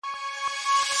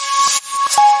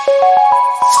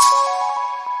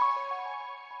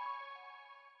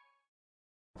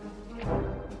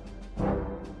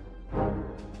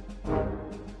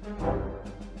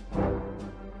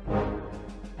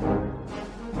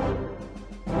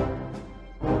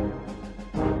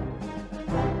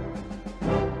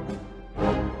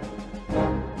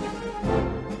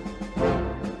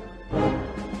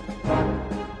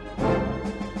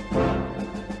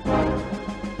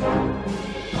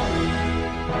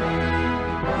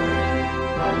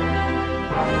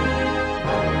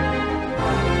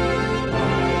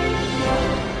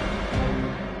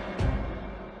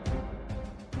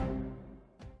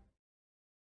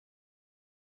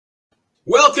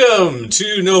Welcome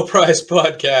to No Prize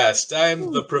Podcast.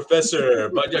 I'm the professor.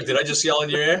 Did I just yell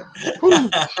in your ear?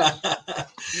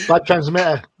 Bad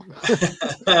transmitter.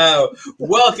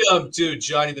 Welcome to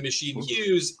Johnny the Machine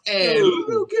Hughes and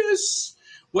Lucas.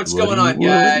 What's going on,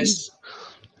 guys?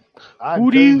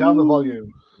 I'm turning down the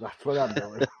volume. That's what I'm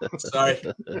doing. Sorry,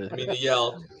 I mean to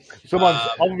yell. Someone's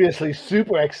obviously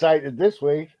super excited this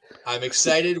week. I'm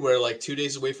excited. We're like 2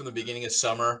 days away from the beginning of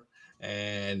summer.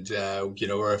 And,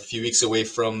 we're a few weeks away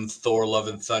from Thor, Love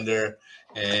and Thunder.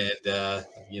 And,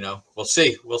 we'll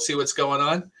see. We'll see what's going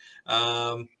on.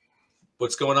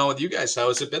 What's going on with you guys? How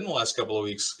has it been the last couple of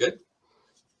weeks? Good?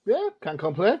 Yeah, can't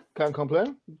complain.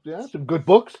 Yeah, some good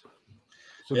books.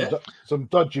 Some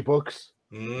dodgy books.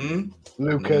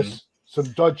 Lucas,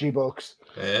 some dodgy books.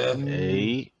 Yeah.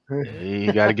 Hey,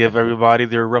 you got to give everybody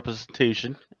their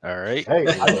representation. All right. Hey,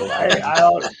 I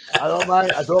don't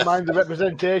mind the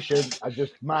representation. I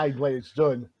just mind when it's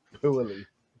done poorly.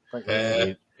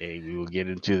 Hey, we will get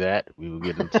into that.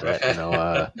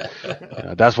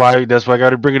 That's why I got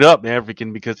to bring it up, man.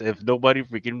 Because if nobody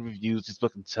freaking reviews this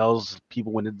book and tells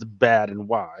people when it's bad and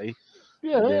why,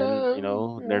 then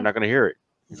they're not gonna hear it.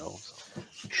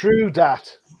 True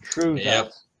that.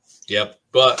 Yep.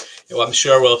 But I'm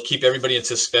sure we'll keep everybody in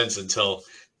suspense until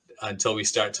we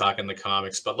start talking the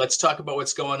comics. But let's talk about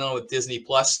what's going on with Disney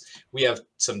Plus. We have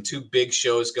two big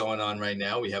shows going on right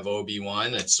now. We have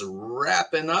Obi-Wan. It's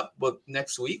wrapping up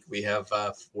next week.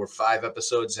 We're 5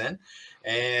 episodes in,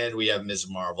 and we have Ms.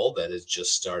 Marvel that has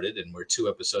just started, and we're 2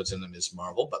 episodes into Ms.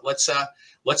 Marvel. But let's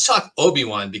talk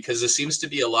Obi-Wan, because there seems to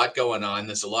be a lot going on.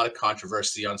 There's a lot of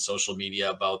controversy on social media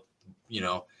about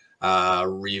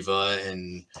Reva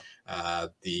and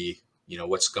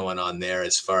what's going on there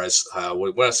as far as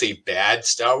want to say bad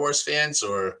Star Wars fans,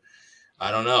 or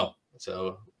I don't know.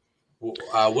 So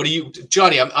what do you,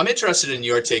 Johnny, I'm interested in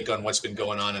your take on what's been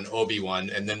going on in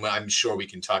Obi-Wan, and then I'm sure we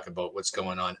can talk about what's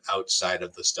going on outside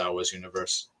of the Star Wars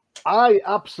universe. I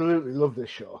absolutely love this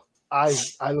show. I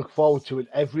look forward to it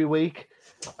every week.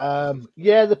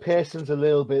 The pacing's a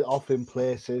little bit off in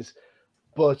places,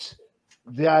 but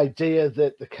the idea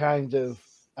that the kind of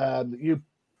you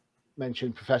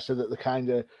mentioned, Professor, that the kind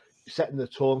of setting the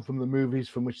tone from the movies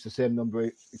from which the same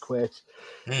number equates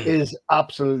is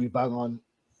absolutely bang on.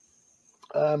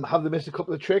 Have they missed a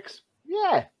couple of tricks?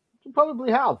 Yeah, they probably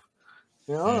have.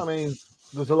 I mean,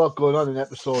 there's a lot going on in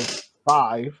episode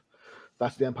 5.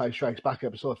 That's the Empire Strikes Back,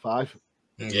 episode 5.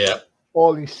 Yeah.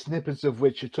 All these snippets of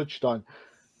which are touched on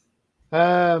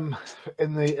in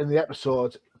the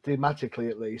episode, thematically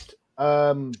at least.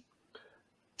 I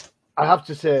have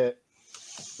to say,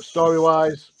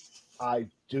 story-wise, I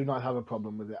do not have a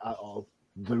problem with it at all.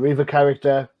 The Reva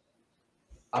character,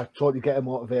 I totally get her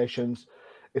motivations.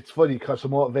 It's funny because the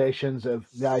motivations of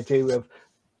the idea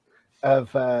of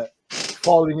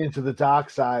falling into the dark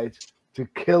side to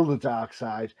kill the dark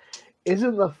side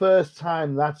isn't the first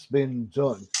time that's been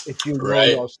done. If you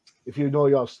know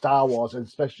your Star Wars, and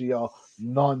especially your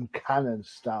non-canon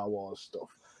Star Wars stuff,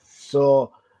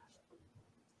 so.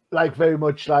 Very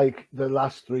much like the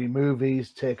last 3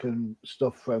 movies, taken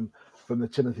stuff from the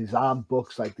Timothy Zahn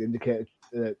books, like the Indicator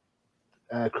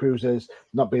cruisers,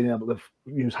 not being able to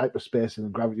use hyperspace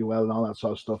and gravity well and all that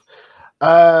sort of stuff.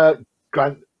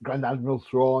 Grand Admiral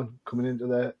Thrawn coming into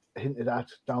the hinted at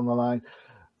down the line.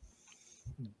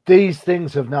 These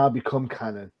things have now become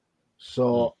canon,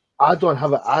 so I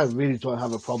really don't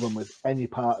have a problem with any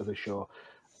part of the show,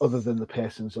 other than the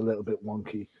pacing's a little bit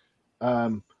wonky.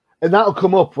 And that'll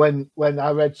come up when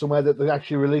I read somewhere that they're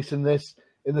actually releasing this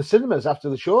in the cinemas after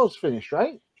the show's finished,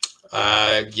 right?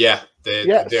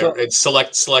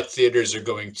 Select theaters are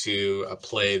going to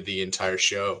play the entire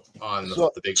show on the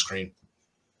big screen.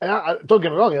 And don't get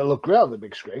me wrong, it'll look great on the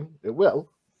big screen. It will.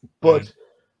 But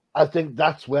I think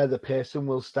that's where the pacing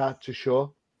will start to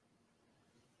show.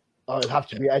 Or it'll have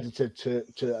to be edited to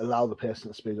allow the pacing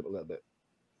to speed up a little bit,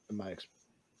 in my experience.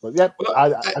 But I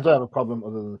don't have a problem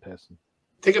other than the pacing.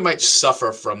 I think it might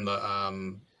suffer from the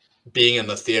being in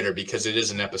the theater, because it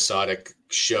is an episodic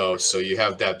show, so you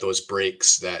have those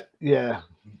breaks that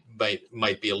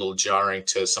might be a little jarring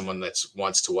to someone that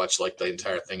wants to watch the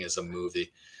entire thing as a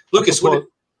movie. Lucas, I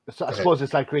suppose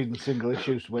it's like reading single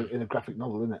issues in a graphic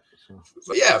novel, isn't it? So.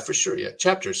 Yeah, for sure. Yeah,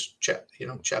 chapters.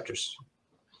 Chapters.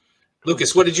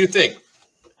 Lucas, what did you think?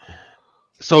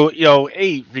 So I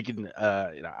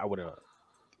would have.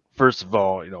 First of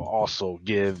all, also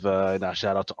give a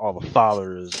shout out to all the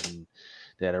fathers and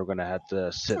that are gonna have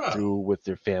to sit through with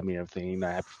their family and everything.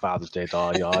 Happy Father's Day to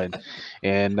all y'all, and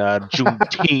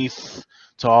Juneteenth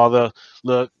to all to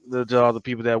all the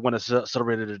people that want to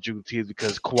celebrate the Juneteenth,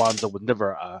 because Kwanzaa was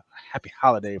never a happy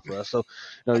holiday for us. So,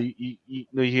 you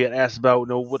had asked about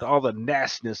what all the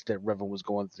nastiness that Reverend was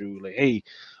going through. Like, hey,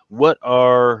 what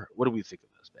do we think of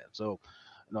this, man? So.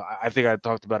 I think I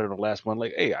talked about it in the last one.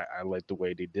 Like, hey, I like the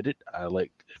way they did it. I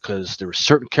like because there were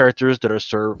certain characters that are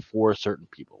served for certain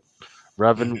people.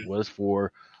 Revan was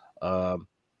for, her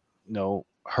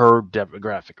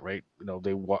demographic, right?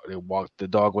 They walked the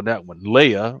dog on that one.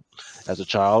 Leia, as a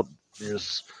child,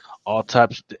 there's all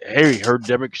types. Hey, her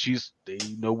demographic. They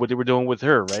know what they were doing with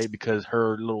her, right? Because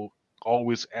her little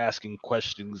always asking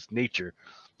questions nature,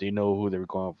 they know who they were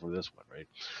going for this one, right?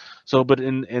 So, but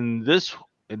in this.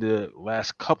 In the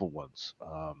last couple ones,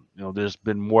 there's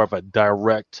been more of a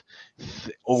direct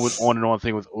on and on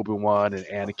thing with Obi-Wan and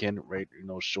Anakin, right?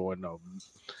 Showing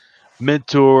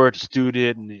mentor to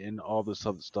student and all this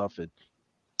other stuff, and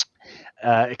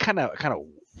it kind of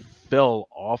fell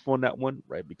off on that one,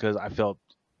 right? Because I felt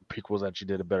prequels actually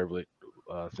did a better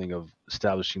thing of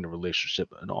establishing the relationship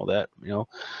and all that, the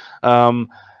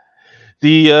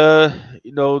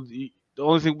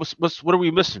only thing what are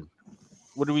we missing?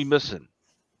 What are we missing?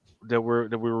 That we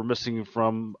were missing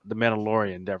from the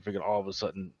Mandalorian that freaking all of a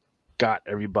sudden got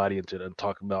everybody into them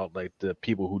talking about like the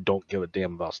people who don't give a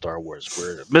damn about Star Wars.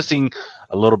 We're missing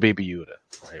a little baby Yoda,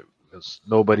 right? Because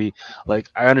nobody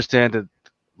I understand that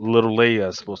little Leia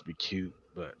is supposed to be cute,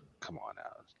 but come on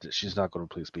now, she's not going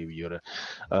to please baby Yoda.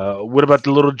 What about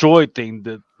the little droid thing?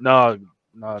 No,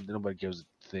 nobody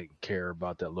care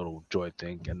about that little droid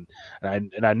thing, and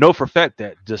I know for a fact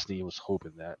that Disney was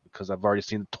hoping that, because I've already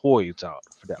seen the toys out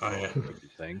for that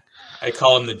thing. I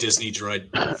call him the Disney droid.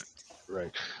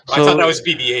 Right. I thought that was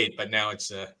BB-8, but now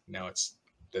it's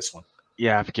this one.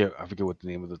 Yeah, I forget what the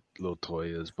name of the little toy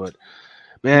is, but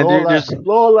man, there's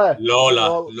Lola.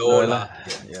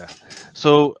 Yeah.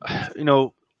 So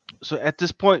so at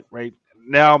this point, right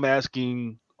now, I'm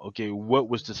asking, okay, what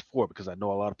was this for? Because I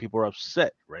know a lot of people are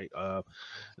upset, right?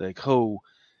 They're kind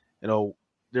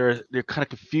of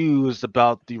confused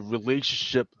about the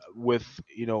relationship with,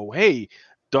 hey,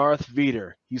 Darth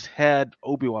Vader, he's had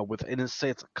Obi-Wan within his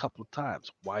sights a couple of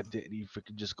times. Why didn't he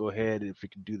freaking just go ahead and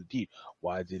freaking do the deed?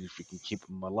 Why did he freaking keep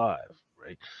him alive,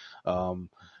 right?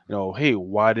 Hey,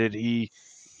 why did he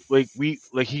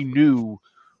he knew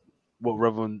what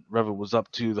Reverend was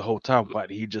up to the whole time,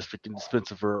 but he just freaking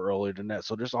dispensed of her earlier than that.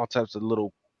 So there's all types of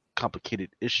little complicated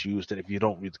issues that if you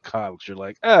don't read the comics, you're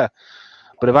like,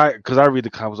 But because I read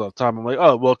the comics all the time, I'm like,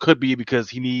 oh, well, it could be because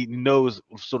he knows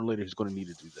sooner or later he's going to need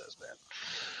to do this, man.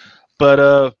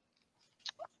 But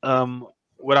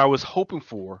what I was hoping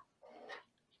for,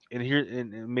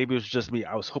 and maybe it was just me,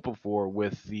 I was hoping for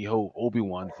with the whole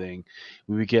Obi-Wan thing,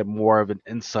 we would get more of an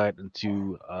insight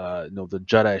into the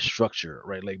Jedi structure,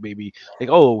 right? Like maybe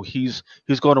he's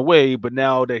gone away, but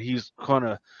now that he's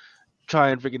gonna try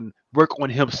and freaking work on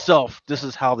himself, this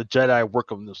is how the Jedi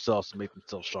work on themselves to make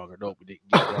themselves stronger. No, we didn't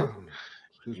get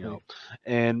that.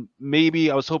 And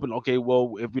maybe I was hoping, okay,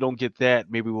 well, if we don't get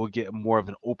that, maybe we'll get more of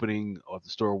an opening of the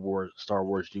Star Wars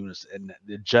universe and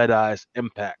the Jedi's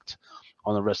impact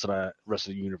on the rest of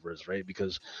the universe, right?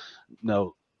 Because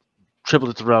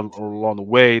triplets along the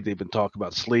way, they've been talking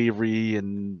about slavery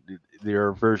and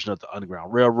their version of the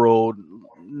Underground Railroad.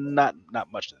 Not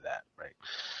much of that, right?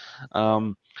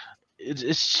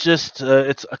 It's just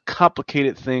it's a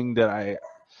complicated thing that I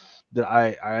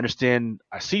understand.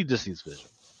 I see Disney's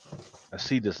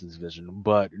vision,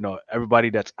 but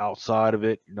everybody that's outside of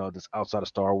it, that's outside of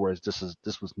Star Wars, this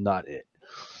was not it.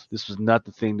 This was not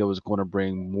the thing that was going to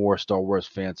bring more Star Wars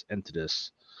fans into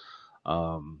this.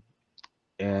 And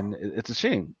it's a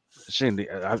shame. It's a shame.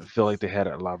 I feel like they had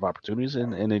a lot of opportunities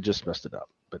and they just messed it up.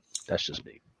 But that's just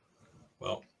me.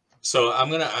 Well, so I'm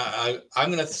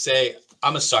gonna say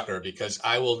I'm a sucker because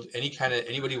I will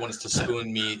anybody wants to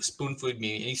spoon feed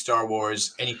me any Star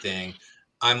Wars, anything,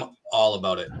 I'm all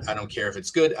about it. I don't care if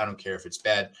it's good. I don't care if it's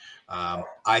bad.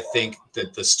 I think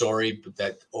that the story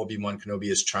that Obi-Wan Kenobi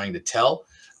is trying to tell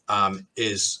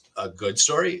is a good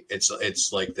story.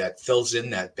 It's like that fills in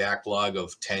that backlog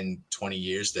of 10, 20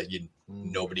 years that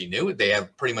nobody knew. They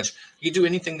have pretty much, you can do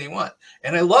anything they want.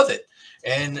 And I love it.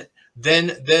 And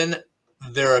then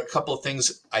there are a couple of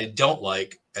things I don't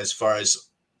like as far as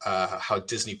how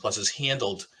Disney Plus has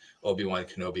handled Obi-Wan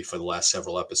Kenobi for the last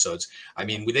several episodes. I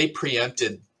mean, they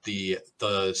preempted the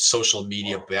social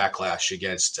media backlash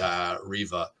against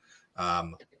Reva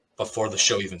before the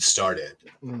show even started.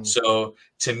 So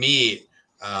to me,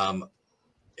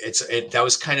 that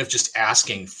was kind of just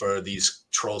asking for these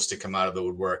trolls to come out of the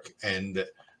woodwork and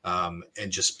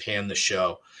just pan the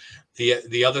show.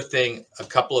 The other thing, a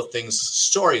couple of things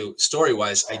story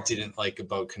wise, I didn't like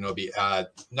about Kenobi.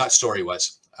 Not story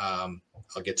wise. I'll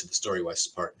get to the story wise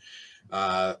part.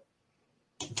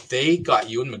 They got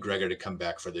Ewan McGregor to come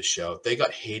back for the show. They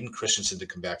got Hayden Christensen to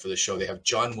come back for the show. They have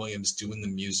John Williams doing the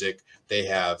music. They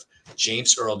have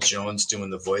James Earl Jones doing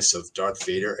the voice of Darth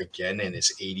Vader again in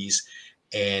his 80s.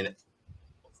 And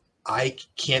I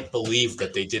can't believe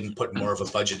that they didn't put more of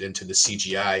a budget into the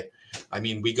CGI. I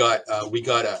mean, we got a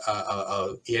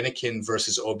Anakin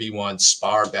versus Obi-Wan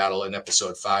spar battle in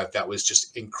episode 5 that was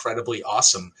just incredibly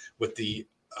awesome with the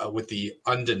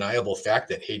undeniable fact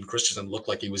that Hayden Christensen looked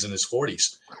like he was in his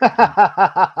 40s.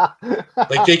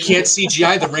 Like, they can't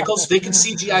CGI the wrinkles. They can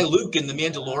CGI Luke in The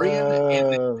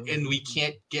Mandalorian, and we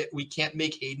can't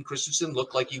make Hayden Christensen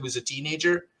look like he was a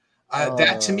teenager.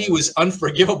 That to me was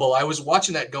unforgivable. I was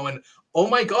watching that going, oh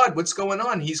my God, what's going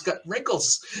on? He's got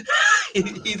wrinkles.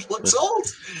 he looks old.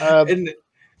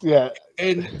 Yeah.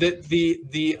 And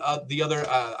the other,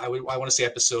 I want to say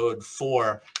episode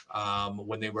 4,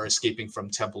 when they were escaping from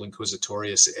Temple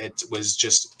Inquisitorius, it was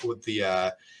just with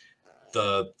the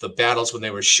battles when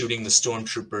they were shooting the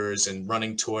stormtroopers and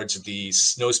running towards the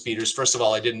snow speeders. First of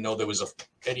all, I didn't know there was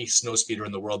any snow speeder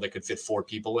in the world that could fit 4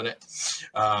 people in it.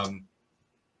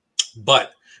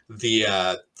 But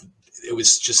it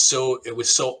was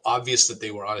so obvious that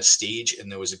they were on a stage and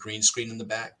there was a green screen in the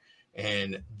back,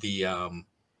 and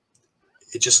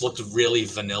it just looked really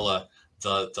vanilla.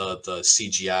 The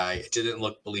CGI, it didn't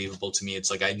look believable to me.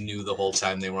 It's like I knew the whole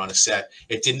time they were on a set.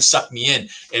 It didn't suck me in.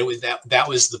 It was that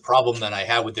was the problem that I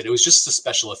had with it. It was just the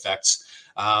special effects.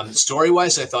 Story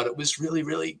wise, I thought it was really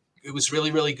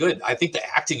good. I think the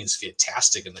acting is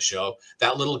fantastic in the show.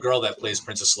 That little girl that plays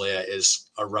Princess Leia is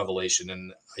a revelation.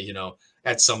 And,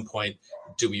 at some point,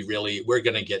 we're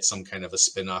going to get some kind of a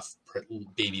spin-off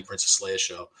baby Princess Leia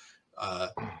show.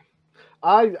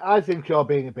 I think you're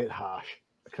being a bit harsh.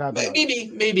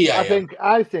 Maybe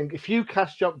I think if you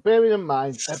cast your, bearing in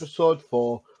mind, episode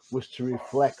 4 was to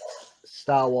reflect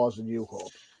Star Wars: A New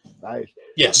Hope, right?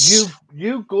 Yes.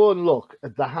 You go and look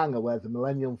at the hangar where the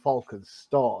Millennium Falcon's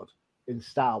stored in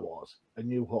Star Wars: A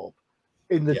New Hope,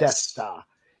 in the Death Star,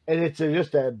 and it's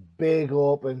just a big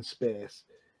open space.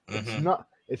 Mm-hmm.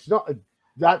 It's not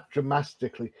that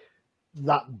dramatically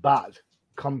that bad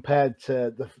compared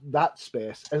to that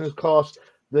space, and of course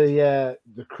the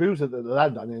cruiser that they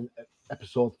land on in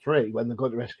episode 3 when they're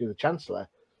going to rescue the Chancellor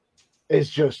is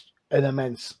just an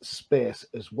immense space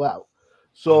as well.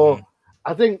 So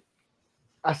I think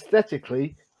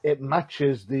aesthetically it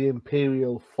matches the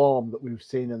Imperial form that we've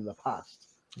seen in the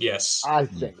past. Yes, I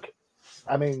think.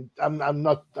 I mean, I'm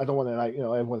not. I don't want to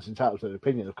everyone's entitled to their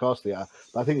opinion. Of course they are,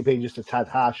 but I think you're being just a tad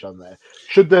harsh on there.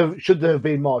 Should there have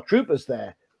been more troopers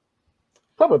there?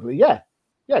 Probably, yeah,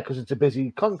 because it's a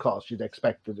busy concourse. You'd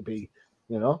expect there to be,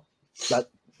 that.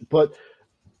 But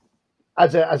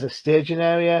as a staging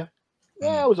area,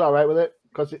 I was all right with it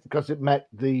because it met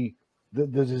the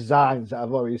designs that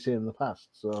I've already seen in the past.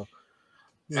 So.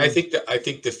 I think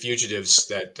the fugitives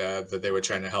that they were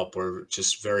trying to help were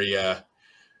just very.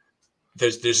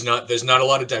 There's not a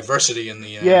lot of diversity in the.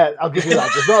 Yeah, I'll give you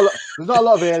that. There's not a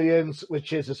lot of aliens,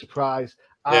 which is a surprise,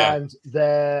 and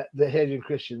the Hayden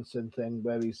Christensen thing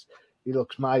where he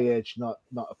looks my age, not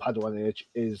a Padawan age,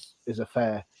 is a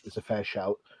fair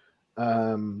shout.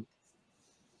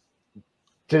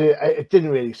 It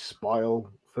didn't really spoil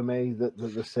for me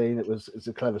the scene. It's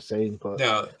a clever scene, but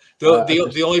no.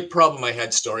 The only problem I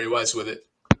had story wise with it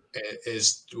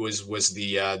was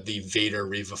the Vader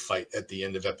Reva fight at the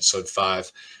end of episode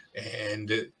 5, and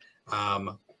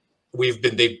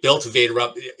they built Vader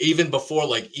up even before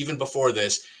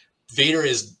this. Vader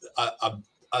is a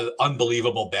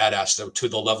unbelievable badass to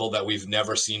the level that we've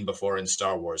never seen before in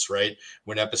Star Wars, right?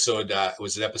 When episode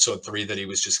 3 that he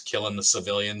was just killing the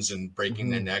civilians and breaking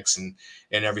their necks and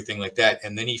everything like that,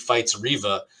 and then he fights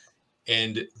Reva,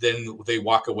 and then they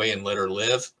walk away and let her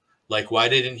live. Like, why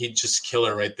didn't he just kill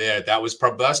her right there? That's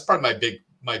part of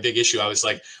my big issue. I was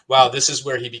like, wow, this is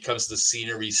where he becomes the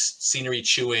scenery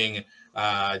chewing,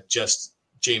 just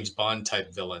James Bond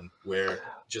type villain, where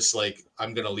just like,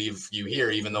 I'm going to leave you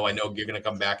here, even though I know you're going to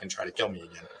come back and try to kill me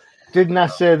again. Didn't I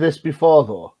say this before,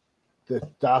 though?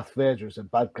 That Darth Vader as a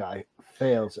bad guy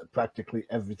fails at practically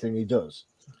everything he does.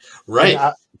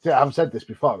 Right. I've said this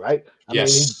before, right? I mean,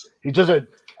 he doesn't.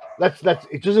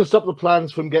 It doesn't stop the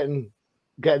plans from getting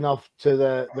off to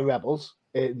the rebels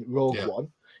in Rogue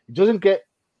One. He doesn't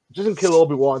kill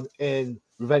Obi-Wan in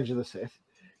Revenge of the Sith.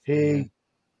 He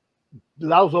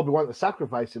allows Obi-Wan to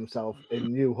sacrifice himself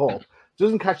in New Hope.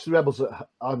 Doesn't catch the rebels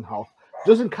on Hoth.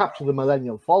 doesn't capture the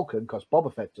Millennium Falcon because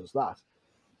Boba Fett does that.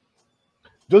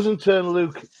 Doesn't turn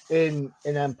Luke in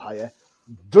Empire.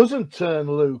 Doesn't turn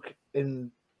Luke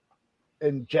in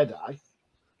Jedi.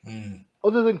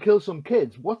 Other than kill some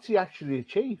kids, what's he actually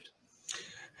achieved?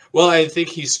 Well, I think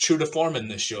he's true to form in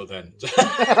this show then.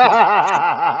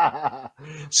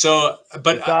 So, but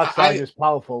the dark side is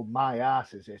powerful. My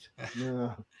ass is it?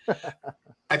 No.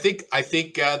 I think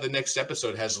the next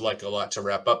episode has like a lot to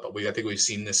wrap up, but I think we've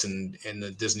seen this in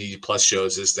the Disney Plus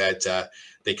shows is that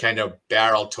they kind of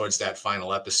barrel towards that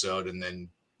final episode, and then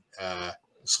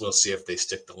so we'll see if they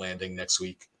stick the landing next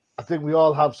week. I think we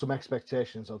all have some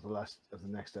expectations of the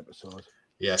next episode.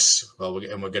 Yes, well,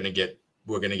 we're gonna get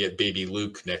baby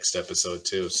Luke next episode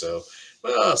too. So,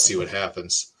 well, I'll see what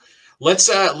happens.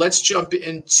 Let's jump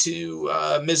into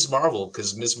Ms. Marvel,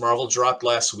 because Ms. Marvel dropped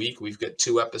last week. We've got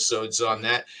 2 episodes on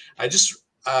that. I just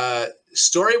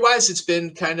story-wise, it's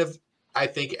been kind of, I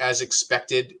think, as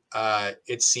expected.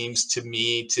 It seems to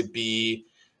me to be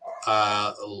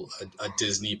a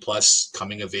Disney Plus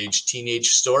coming of age teenage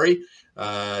story.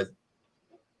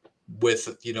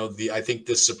 With I think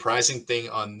the surprising thing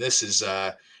on this is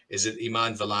that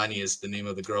Iman Vellani is the name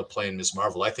of the girl playing Ms.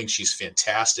 Marvel. I think she's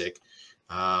fantastic.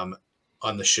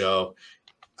 On the show,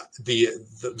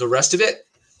 the rest of it,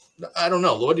 I don't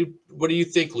know. What do you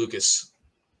think, Lucas?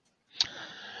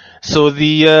 So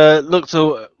I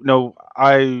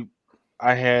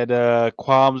had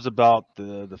qualms about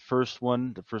the first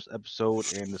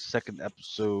episode, and the second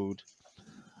episode.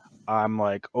 I'm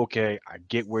like, okay, I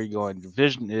get where you're going. The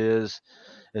vision is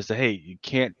that, hey, you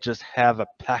can't just have a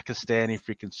Pakistani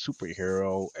freaking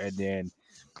superhero and then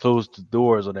close the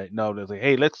doors on it. No, they're like,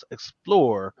 hey, let's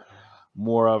explore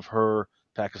more of her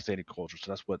Pakistani culture. So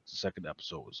that's what the second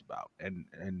episode was about.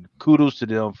 And kudos to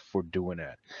them for doing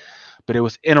that. But it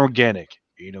was inorganic.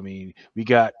 You know what I mean? We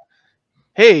got,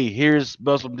 hey, here's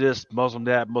Muslim this, Muslim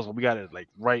that, Muslim. We got it like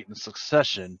right in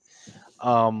succession.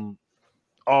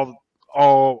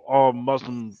 All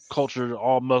Muslim culture,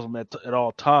 all Muslim at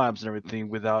all times and everything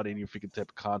without any freaking type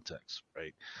of context,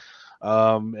 right?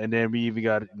 And then we even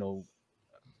got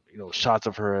shots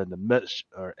of her in the mosques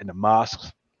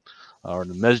or in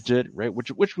the masjid, right?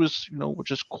 Which was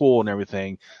which is cool and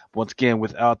everything. Once again,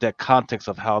 without that context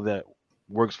of how that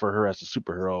works for her as a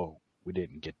superhero, we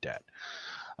didn't get that.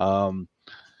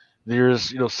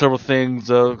 There's several things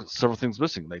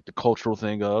missing, like the cultural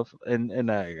thing of, and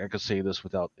I could say this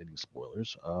without any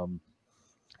spoilers.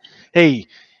 Hey,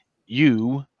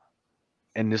 you,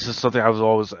 and this is something I was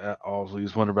always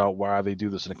wondering about, why they do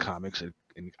this in the comics, and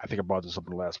I think I brought this up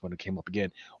in the last one. It came up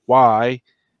again. Why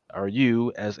are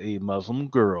you, as a Muslim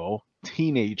girl,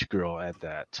 teenage girl at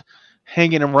that,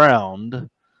 hanging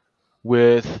around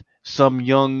with some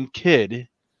young kid,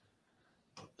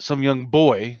 some young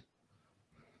boy,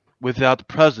 without the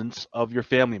presence of your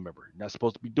family member? You're not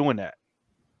supposed to be doing that,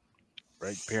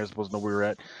 right? Parents are supposed to know where you're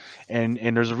at, and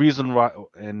there's a reason why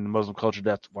in Muslim culture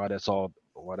that's a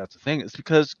thing. It's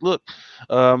because look,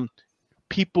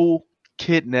 people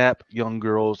kidnap young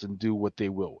girls and do what they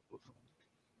will with them,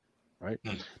 right?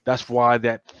 That's why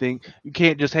that thing, you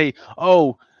can't just, hey,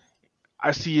 oh,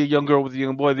 I see a young girl with a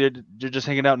young boy, they're just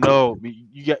hanging out. No,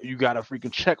 you got to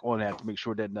freaking check on that to make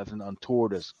sure that nothing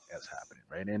untoward is happening,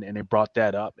 right? And they brought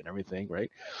that up and everything,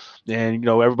 right? And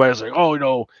everybody's like, oh,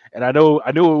 and I knew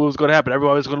it was going to happen.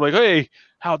 Everybody was going to be like, hey,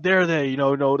 how dare they?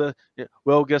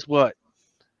 Well, guess what?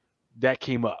 That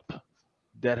came up.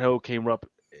 That hell came up.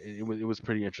 It was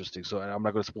pretty interesting. So I'm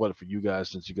not going to spoil it for you guys,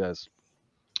 since you guys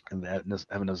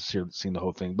haven't necessarily seen the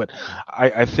whole thing. But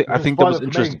I think that was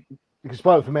interesting. You can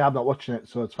spoil it for me. I'm not watching it,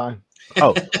 so it's fine.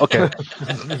 Oh, okay.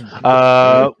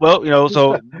 Well,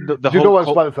 so the whole. You don't want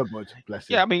to spoil it for Bud. Bless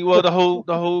you. Yeah, I mean, well, the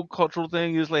whole cultural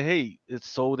thing is like, hey, it's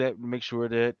so that we make sure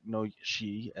that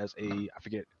she, as I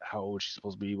forget how old she's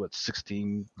supposed to be,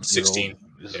 16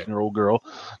 year old girl,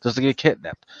 doesn't get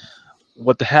kidnapped.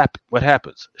 What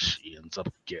happens? She ends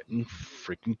up getting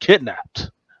freaking kidnapped.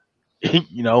 But she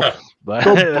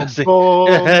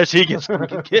gets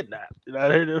freaking kidnapped.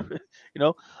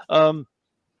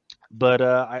 But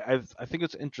I think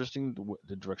it's interesting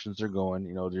the directions they're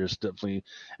going. There's definitely,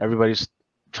 everybody's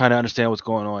trying to understand what's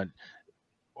going on.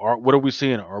 What are we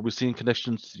seeing? Are we seeing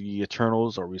connections to the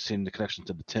Eternals? Are we seeing the connection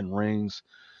to the Ten Rings?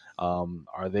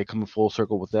 Are they coming full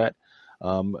circle with that?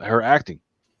 Her acting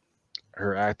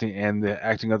and the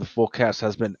acting of the full cast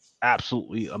has been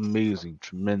absolutely amazing,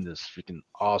 tremendous, freaking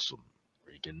awesome.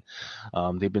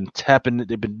 They've been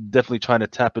definitely trying to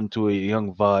tap into a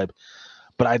young vibe,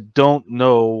 but I don't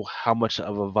know how much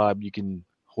of a vibe you can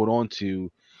hold on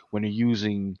to when you're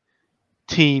using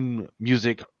teen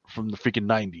music from the freaking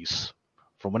 90s,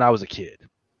 from when I was a kid.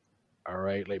 All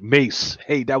right, like Mace.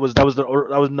 Hey, that was in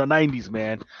the '90s,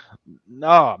 man.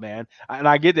 Nah, man. And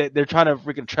I get that they're trying to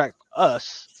freaking attract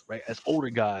us, right, as older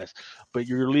guys, but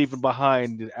you're leaving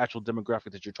behind the actual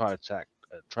demographic that you're trying to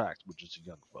attract, which is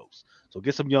young folks. So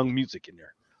get some young music in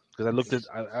there. Because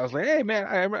I was like, hey, man,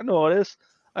 I know all this.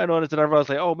 I know this, and I was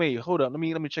like, oh, man, hold on, let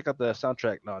me check out the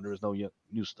soundtrack. No, there was no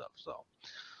new stuff. So,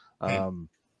 um,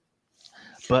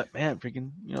 but man,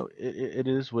 freaking, it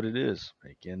is what it is.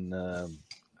 Like, and I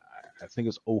think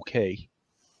it's okay.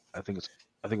 I think it's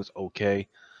okay.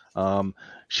 Um,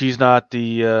 she's not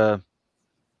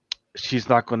she's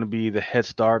not going to be the head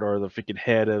start or the freaking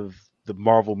head of the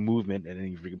Marvel movement at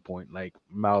any freaking point, like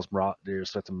Miles Morales. They're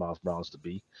expecting Miles Morales to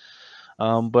be.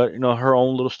 But her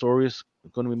own little story is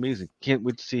going to be amazing. Can't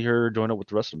wait to see her join up with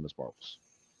the rest of Miss Marvels.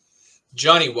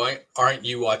 Johnny, why aren't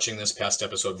you watching this past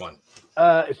episode 1?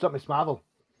 It's not Miss Marvel.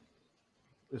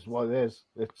 Is what it is.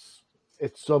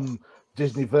 It's some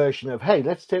Disney version of, hey,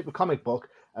 let's take the comic book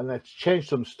and let's change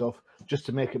some stuff just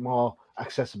to make it more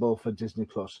accessible for Disney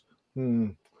Plus.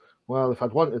 Well, if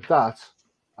I'd wanted that,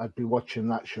 I'd be watching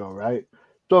that show, right?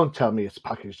 Don't tell me it's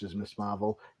packaged as Miss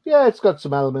Marvel. Yeah, it's got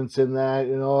some elements in there,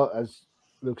 as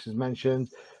Lucas has mentioned,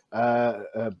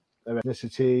 her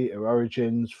ethnicity, her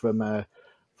origins from a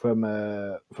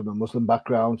Muslim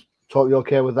background. Totally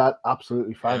okay with that.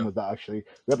 Absolutely fine with that, actually.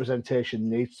 Representation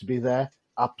needs to be there.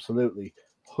 Absolutely.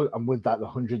 I'm with that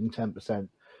 110%.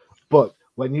 But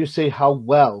when you see how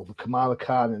well Kamala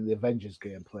Khan in the Avengers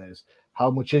game plays,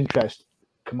 how much interest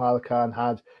Kamala Khan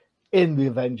had in the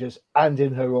Avengers and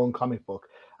in her own comic book,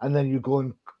 and then you go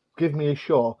and give me a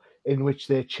show in which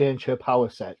they change her power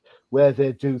set, where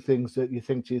they do things that you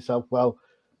think to yourself, well,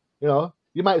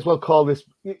 you might as well call this...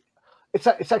 It's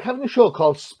like having a show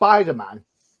called Spider-Man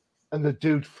and the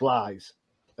dude flies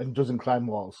and doesn't climb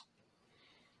walls.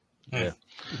 Yeah.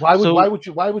 Why would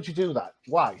you do that?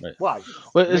 Why? Right. Why?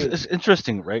 Well, it's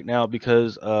interesting right now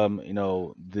because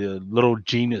the little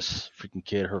genius freaking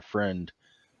kid, her friend,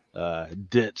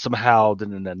 did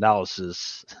an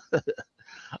analysis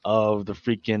of the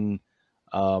freaking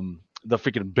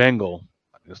Bengal.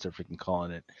 I guess they're freaking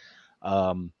calling it.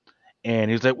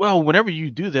 And he was like, well, whenever you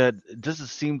do that, it doesn't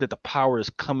seem that the power is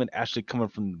actually coming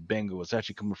from the Bengal. It's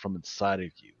actually coming from inside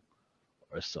of you,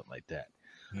 or something like that.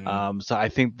 So I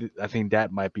think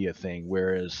that might be a thing.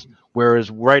 Whereas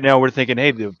right now we're thinking,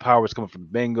 hey, the power is coming from the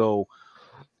Bengal,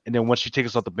 and then once she takes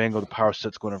us off the Bengal, the power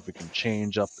set's going to freaking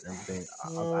change up and everything.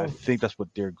 I think that's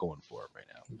what they're going for right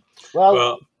now.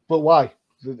 Well, but why?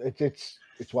 It's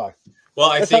why. Well,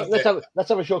 let's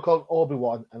have a show called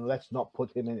Obi-Wan, and let's not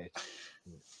put him in it.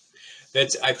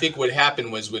 I think what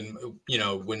happened was when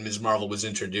Ms. Marvel was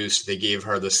introduced, they gave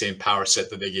her the same power set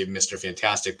that they gave Mr.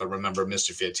 Fantastic. But remember,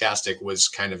 Mr. Fantastic was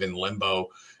kind of in limbo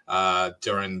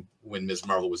during when Ms.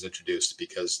 Marvel was introduced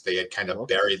because they had kind of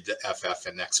buried the FF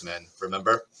and X-Men.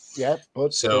 Remember? Yeah,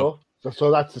 but so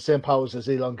that's the same powers as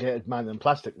Elongated Man and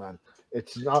Plastic Man.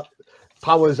 It's not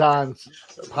powers aren't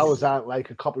like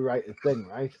a copyrighted thing,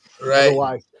 right?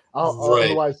 Right.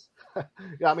 Otherwise,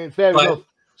 yeah. I mean, fair enough.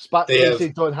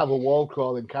 DC don't have a wall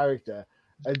crawling character,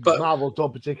 and Marvel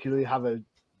don't particularly have a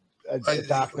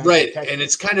Dark Knight right, detective. and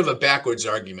it's kind of a backwards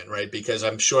argument, right? Because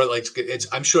I'm sure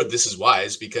this is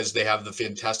wise because they have the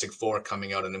Fantastic Four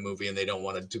coming out in a movie and they don't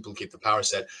want to duplicate the power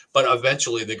set, but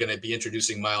eventually they're going to be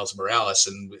introducing Miles Morales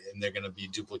and they're going to be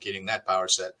duplicating that power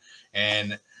set,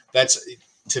 and that's,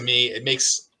 to me, it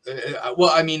makes.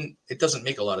 It doesn't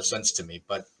make a lot of sense to me,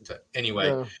 but anyway,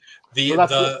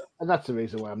 and that's the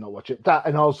reason why I'm not watching that.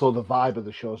 And also, the vibe of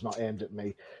the show is not aimed at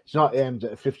me. It's not aimed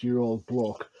at a 50-year-old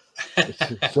bloke.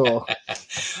 So,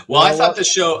 well, I thought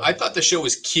the show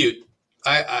was cute.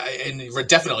 And we're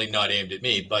definitely not aimed at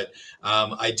me, but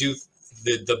I do.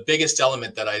 The biggest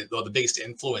element the biggest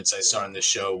influence I saw in this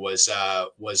show was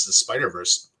the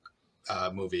Spider-Verse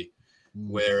movie,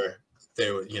 where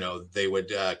they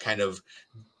would kind of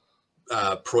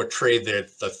portray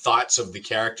the thoughts of the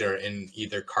character in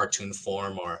either cartoon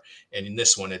form and in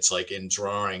this one it's like in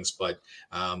drawings, but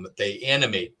they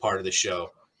animate part of the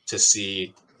show to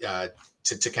see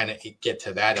to kind of get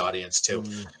to that audience too.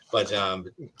 But I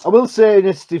will say in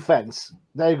its defense,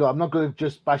 there you go. I'm not going to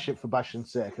just bash it for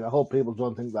bashing's sake, and I hope people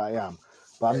don't think that I am,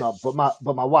 but I'm not.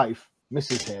 But my wife,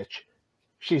 Mrs. H,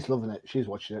 she's loving it. She's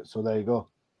watching it, so there you go.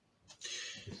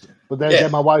 But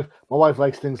then my wife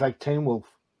likes things like Teen Wolf.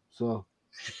 So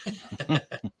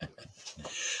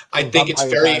I think it's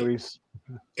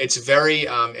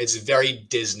very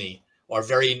Disney or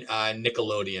very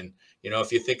Nickelodeon.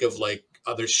 If you think of like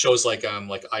other shows like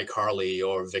iCarly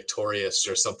or Victorious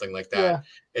or something like that,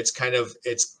 it's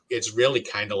really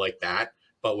kind of like that.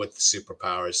 but with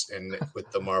superpowers and with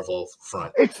the Marvel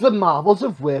front. It's the Marvels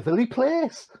of Waverly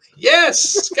Place.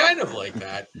 Yes, kind of like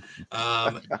that.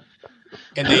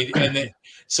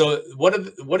 So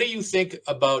what do you think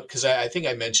about? Because I think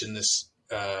I mentioned this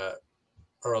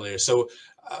earlier. So,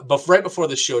 but right before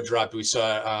the show dropped, we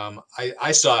saw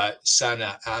I saw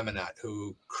Sana Amanat,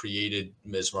 who created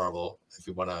Ms. Marvel, if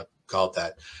you want to call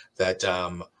it that.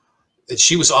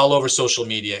 She was all over social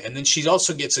media, and then she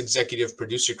also gets executive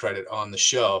producer credit on the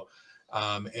show.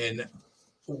 And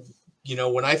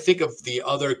when I think of the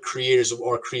other creators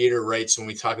or creator rights, when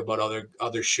we talk about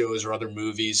other shows or other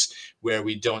movies where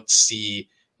we don't see,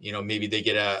 maybe they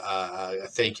get a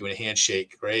thank you and a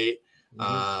handshake, right?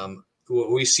 Mm-hmm.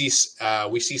 We see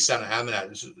Sana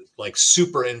Amanat like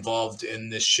super involved in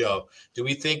this show. Do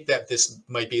we think that this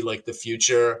might be like the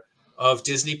future of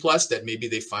Disney Plus, that maybe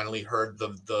they finally heard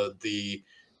the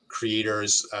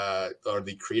creators or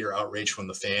the creator outrage from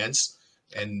the fans,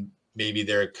 and maybe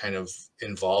they're kind of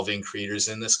involving creators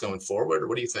in this going forward? Or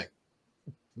what do you think?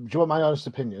 Do you want my honest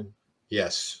opinion?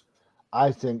 Yes.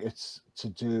 I think it's to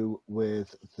do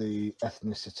with the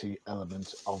ethnicity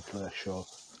element of the show.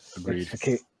 Agreed.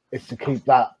 It's to keep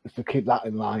that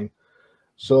in line.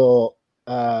 So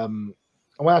and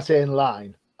when I say in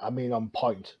line, I mean on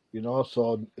point,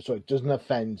 so it doesn't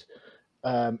offend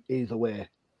either way,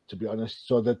 to be honest.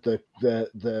 So that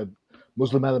the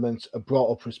Muslim elements are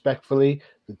brought up respectfully,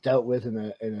 they're dealt with in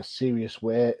a serious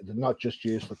way. They're not just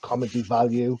used for comedy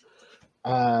value,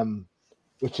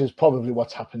 which is probably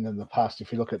what's happened in the past.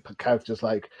 If you look at characters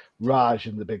like Raj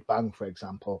in The Big Bang, for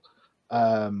example,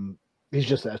 he's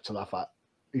just there to laugh at.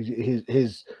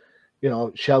 His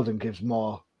Sheldon gives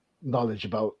more knowledge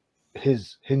about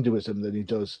his Hinduism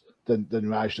than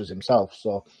Raj does himself.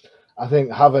 So I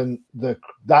think having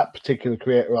that particular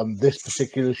creator on this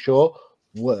particular show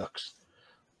works.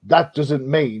 That doesn't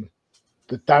mean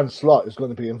that Dan Slott is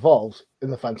going to be involved in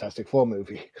the Fantastic Four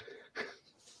movie.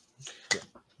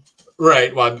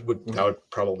 Right. Well, that would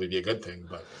probably be a good thing,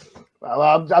 but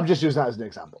I'm just using that as an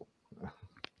example.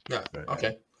 Yeah.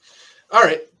 Okay. All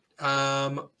right.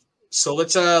 So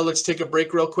let's take a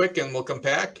break real quick, and we'll come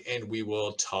back and we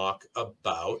will talk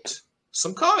about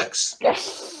some comics.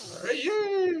 Yes. All right.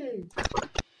 Yay.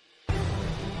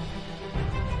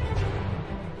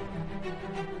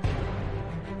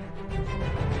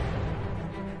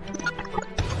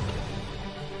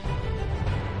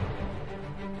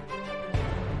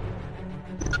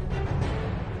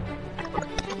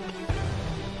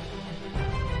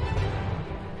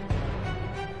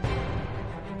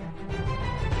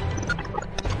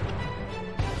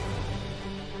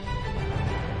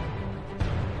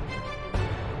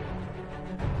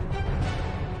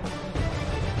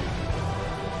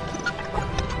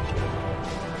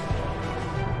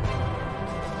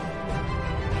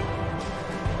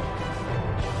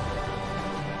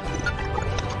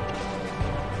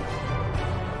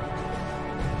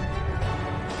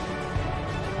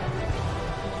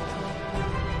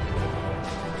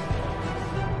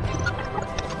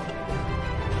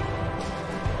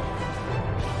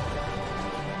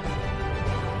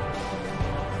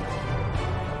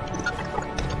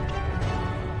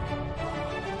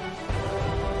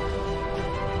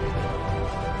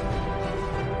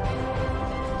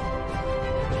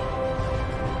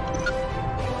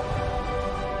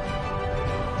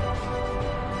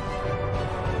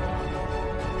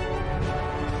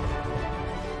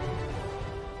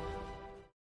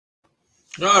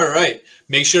 All right.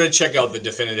 Make sure to check out the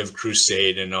Definitive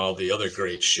Crusade and all the other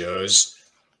great shows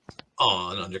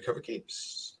on Undercover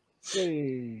Capes.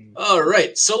 Hey. All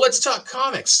right. So let's talk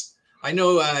comics. I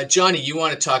know, Johnny, you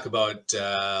want to talk about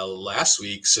last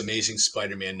week's Amazing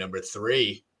Spider-Man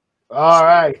 #3. All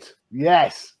right.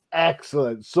 Yes.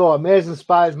 Excellent. So Amazing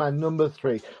Spider-Man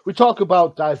 #3. We talk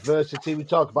about diversity. We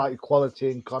talk about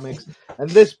equality in comics. And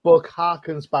this book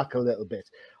harkens back a little bit.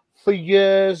 For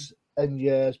years and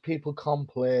years, people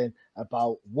complain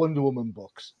about Wonder Woman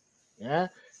books. Yeah,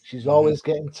 she's always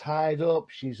getting tied up.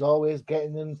 She's always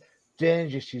getting in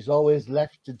danger. She's always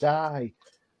left to die.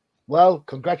 Well,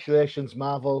 congratulations,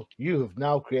 Marvel. You have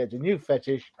now created a new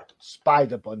fetish,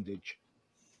 spider bondage.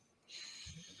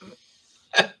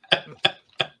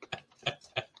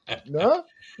 No.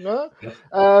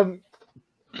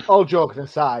 All joking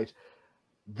aside,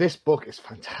 this book is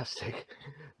fantastic.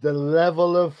 The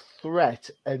level of threat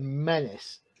and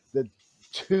menace that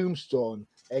Tombstone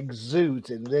exudes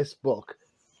in this book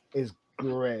is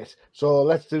great. So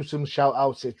let's do some shout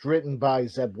outs. It's written by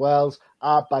Zeb Wells,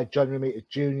 art by John Romita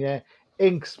Jr.,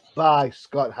 inks by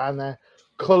Scott Hanna,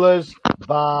 colors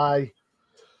by,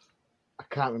 I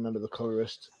can't remember the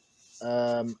colorist.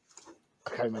 I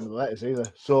can't remember the letters either.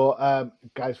 So,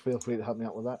 guys, feel free to help me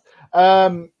out with that.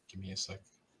 Give me a sec.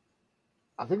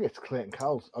 I think it's Clayton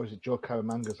Cowles. Or is it Joe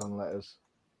Caramanga's on letters?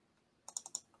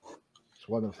 It's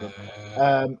one of them.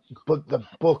 But the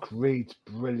book reads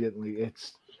brilliantly.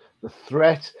 It's the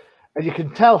threat, and you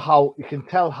can tell how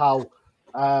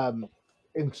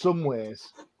in some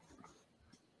ways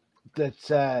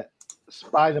that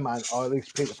Spider-Man, or at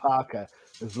least Peter Parker,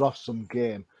 has lost some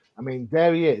game. I mean,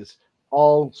 there he is,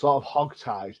 all sort of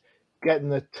hogtied, getting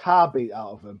the tar beat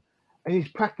out of him, and he's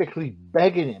practically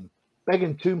begging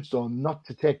Tombstone not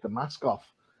to take the mask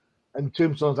off. And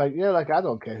Tombstone's like, yeah, like I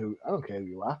don't care who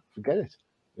you are, forget it.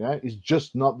 Yeah, he's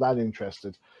just not that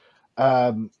interested.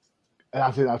 And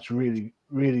I think that's really,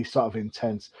 really sort of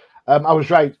intense. I was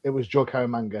right. It was Joe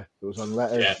Caramanga that was on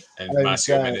letters. Yeah, and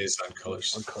Marcio Menyz on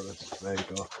colors. On colors. There you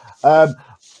go.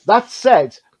 That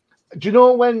said, do you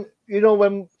know when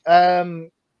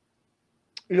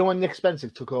Nick Spencer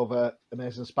took over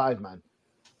Amazing Spider-Man?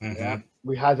 Mm-hmm. Yeah,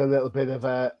 we had a little bit of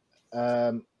a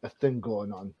thing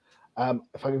going on.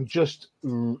 If I can just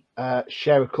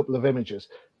share a couple of images,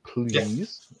 please. Yeah.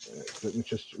 Let me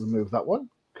just remove that one.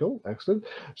 Cool, excellent.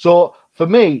 So for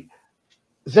me,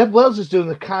 Zeb Wells is doing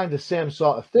the kind of same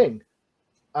sort of thing,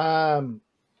 but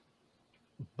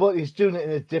he's doing it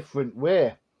in a different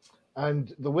way.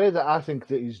 And the way that I think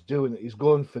that he's doing it, he's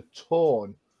going for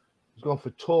tone. He's going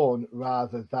for tone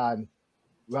rather than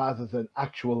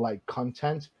actual like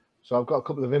content. So I've got a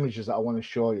couple of images that I want to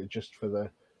show you just for the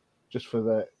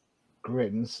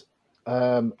grins.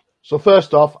 So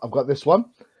first off, I've got this one.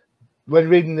 When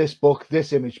reading this book,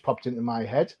 this image popped into my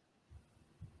head.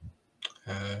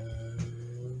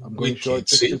 I'm going to show it.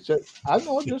 I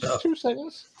know, just 2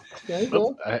 seconds. There you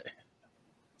go.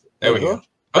 There we go.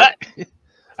 Oh.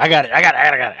 I got it. All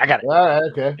right,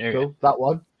 okay, cool. That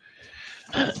one.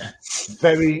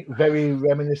 Very, very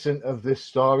reminiscent of this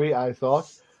story, I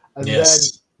thought. And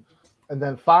yes.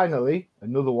 Then finally,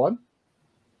 another one.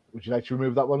 Would you like to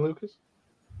remove that one, Lucas?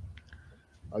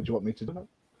 Or do you want me to do that?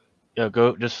 Yeah,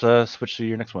 go. Just switch to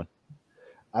your next one.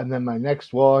 And then my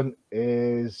next one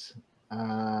is,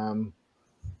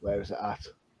 where is it at?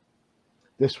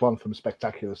 This one from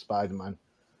Spectacular Spider-Man.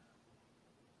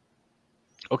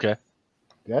 Okay.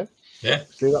 Yeah? Yeah.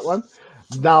 See that one?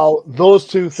 Now, those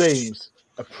two themes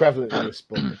are prevalent in this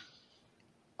book.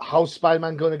 How's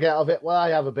Spider-Man going to get out of it? Well, I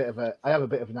have a bit of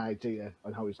an idea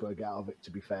on how he's going to get out of it,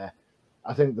 to be fair.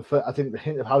 I think the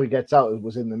hint of how he gets out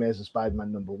was in the Amazing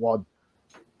Spider-Man #1.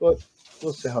 But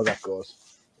we'll see how that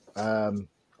goes. I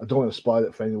don't want to spoil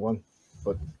it for anyone,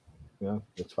 but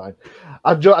it's fine.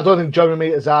 I don't think John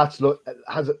Romita's art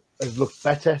has looked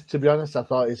better, to be honest. I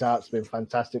thought his art's been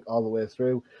fantastic all the way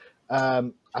through.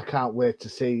 I can't wait to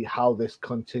see how this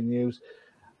continues.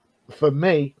 For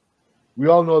me, we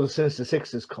all know the Sinister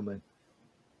Six is coming,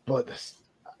 but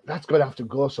that's going to have to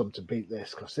go some to beat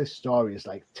this, because this story is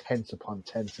like tense upon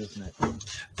tense, isn't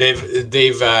it?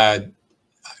 They've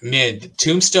man,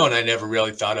 Tombstone I never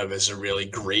really thought of as a really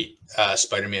great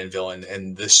Spider-Man villain,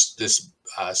 and this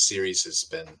series has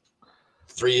been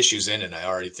 3 issues in, and I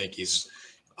already think he's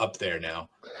up there now.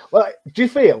 Well, do you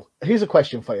feel? Here's a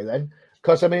question for you then,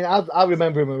 because I mean, I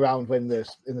remember him around in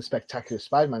the Spectacular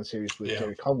Spider-Man series with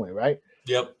Jerry Conway, right?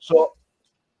 Yep. So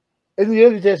in the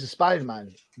early days of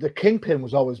Spider-Man, the Kingpin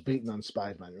was always beaten on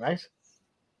Spider-Man, right?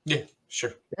 Yeah,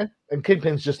 sure. Yeah, and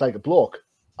Kingpin's just like a bloke,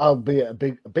 albeit a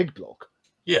big bloke.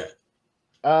 Yeah.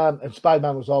 And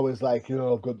Spider-Man was always like,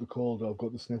 I've got the cold, I've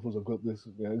got the sniffles, I've got this.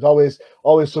 There's always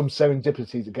some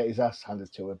serendipity to get his ass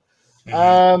handed to him.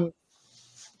 Mm-hmm.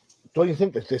 Don't you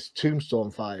think that this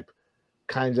Tombstone vibe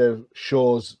kind of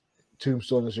shows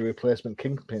Tombstone as a replacement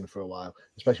Kingpin for a while,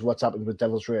 especially what's happened with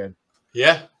Devil's Reign?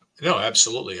 Yeah. No,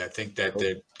 absolutely. I think that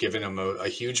they're giving him a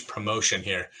huge promotion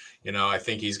here. I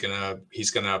think he's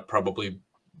gonna probably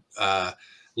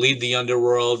lead the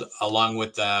underworld along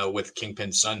with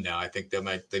Kingpin's son. Now, I think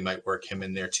they might work him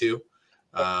in there too.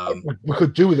 We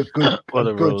could do with a good,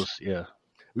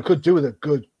 We could do with a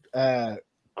good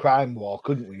crime war,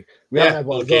 couldn't we? We haven't had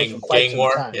one of those for quite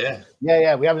some time.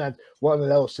 Yeah. We haven't had one of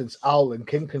those since Owl and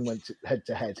Kingpin went head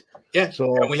to head. Yeah.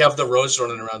 So and we have the Rose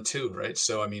running around too, right?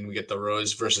 So I mean, we get the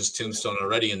Rose versus Tombstone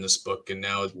already in this book, and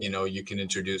now you can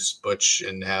introduce Butch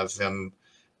and have him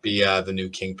be the new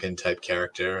Kingpin type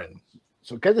character. And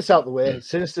so get this out of the way,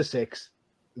 Sinister Six,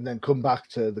 and then come back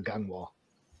to the gang war.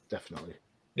 Definitely.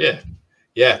 Yeah.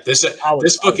 This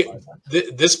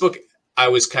book. I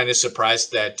was kind of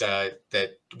surprised that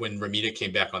when Romita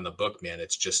came back on the book, man,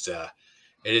 it's just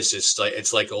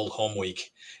it's like old home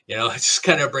week. It just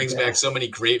kind of brings back so many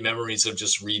great memories of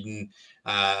just reading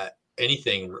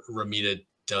anything Romita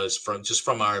does from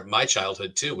my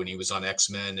childhood too, when he was on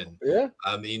X-Men, and Yeah.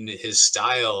 I mean his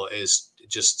style is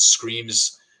just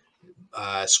screams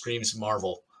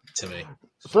Marvel to me.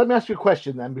 So let me ask you a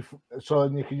question then, so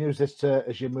you can use this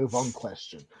as your move on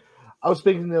question. I was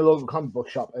speaking in the local comic book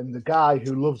shop, and the guy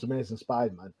who loves Amazing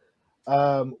Spider-Man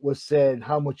was saying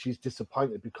how much he's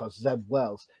disappointed because Zeb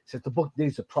Wells said the book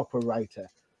needs a proper writer.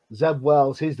 Zeb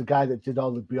Wells, he's the guy that did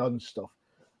all the Beyond stuff.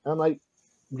 And I'm like,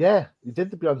 yeah, he did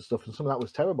the Beyond stuff, and some of that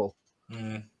was terrible.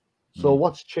 So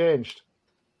what's changed?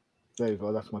 There you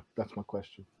go. That's my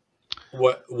question.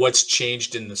 What's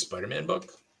changed in the Spider-Man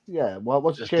book? Yeah,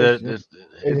 what's changed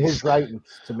in his writing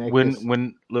to make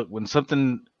when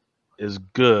something is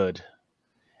good,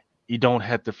 you don't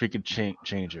have to freaking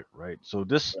change it, right? So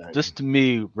this to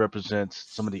me represents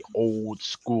some of the old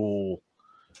school.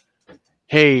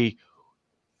 Hey,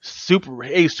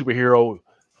 superhero,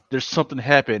 there's something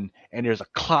happened, and there's a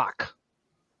clock.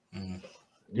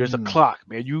 There's a clock,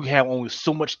 man. You have only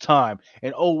so much time.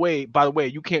 And oh wait, by the way,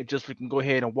 you can't just freaking go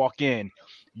ahead and walk in.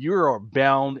 You are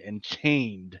bound and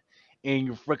chained, and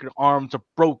your freaking arms are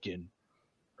broken,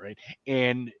 right?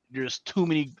 And there's too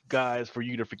many guys for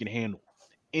you to freaking handle,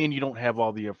 and you don't have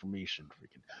all the information.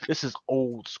 Freaking, this is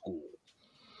old school,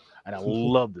 and I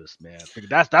love this, man.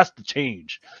 That's the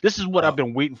change. This is what I've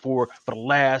been waiting for the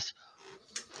last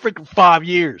freaking 5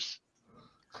 years.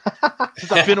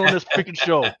 Since I've been on this freaking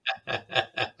show.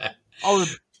 All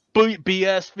the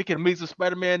BS, freaking Amazing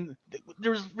Spider-Man.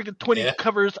 There's freaking 20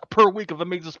 covers per week of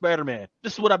Amazing Spider-Man.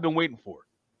 This is what I've been waiting for.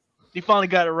 He finally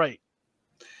got it right.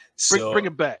 Bring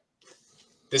it back.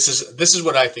 This is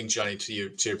what I think, Johnny, to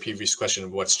your previous question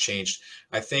of what's changed.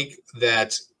 I think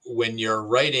that when you're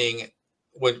writing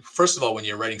first of all, when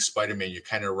you're writing Spider-Man, you're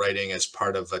kind of writing as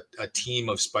part of a team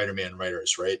of Spider-Man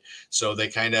writers, right? So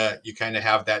you kind of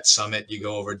have that summit. You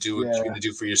go over, do what you're going to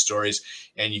do for your stories,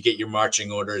 and you get your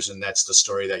marching orders, and that's the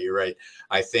story that you write.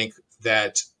 I think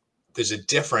that there's a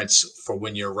difference for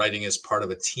when you're writing as part of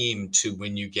a team to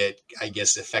when you get, I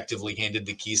guess, effectively handed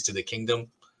the keys to the kingdom,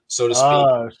 so to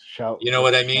speak. You know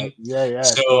what I mean? Yeah.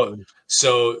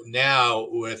 So now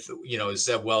with,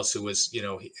 Zeb Wells, who was,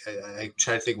 I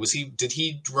try to think, did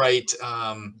he write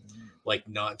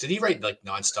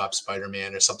Nonstop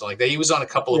Spider-Man or something like that? He was on a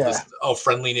couple of his,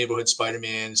 Friendly Neighborhood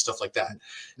Spider-Man, stuff like that.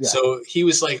 Yeah. So he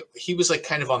was like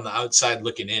kind of on the outside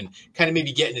looking in, kind of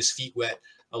maybe getting his feet wet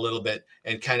a little bit,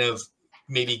 and kind of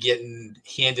maybe getting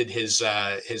handed his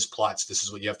plots. This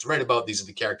is what you have to write about. These are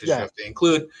the characters you have to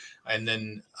include. And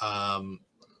then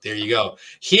there you go.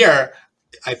 Here,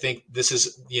 I think this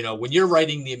is, when you're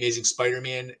writing The Amazing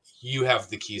Spider-Man, you have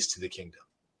the keys to the kingdom,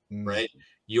 right?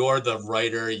 You're the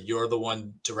writer. You're the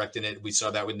one directing it. We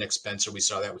saw that with Nick Spencer. We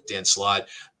saw that with Dan Slott.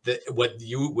 What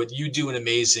you do in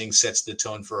Amazing sets the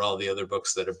tone for all the other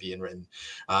books that are being written.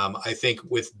 I think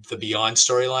with the Beyond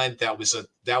storyline, that was a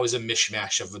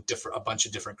mishmash of a bunch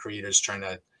of different creators trying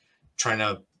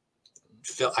to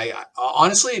fill.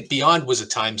 Honestly, Beyond was a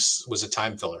time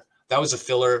filler. That was a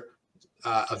filler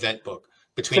event book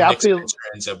between Nick Spencer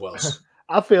and Zeb Wells.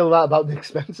 I feel that about Nick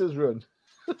Spencer's run.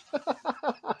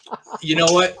 You know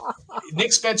what,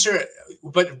 Nick Spencer,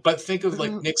 but think of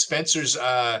like Nick Spencer's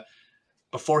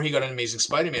before he got an Amazing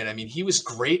Spider-Man. I mean, he was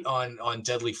great on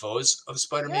Deadly Foes of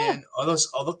Spider-Man. All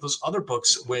those other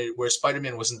books where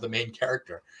Spider-Man wasn't the main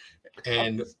character,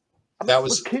 and that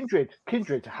was Kindred.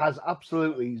 Kindred has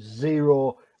absolutely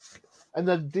zero, and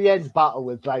then the end battle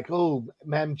with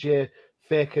MJ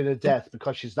faking her death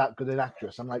because she's that good an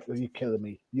actress. I'm like, are you killing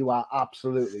me? You are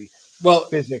absolutely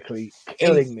physically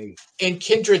killing me. And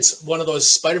Kindred's one of those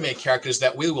Spider-Man characters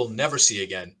that we will never see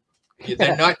again.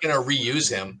 They're not going to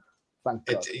reuse him.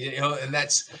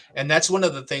 And that's one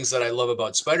of the things that I love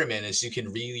about Spider-Man is you can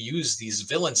reuse these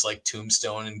villains like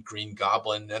Tombstone and Green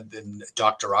Goblin and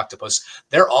Dr. Octopus.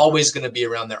 They're always going to be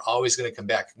around. They're always going to come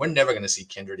back. We're never going to see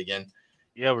Kindred again.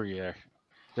 Yeah, we are.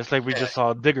 Just like we just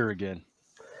saw Digger again.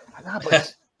 Nah,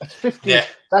 but that's 50.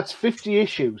 That's 50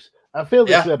 issues. I feel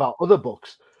this way about other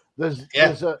books. There's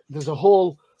a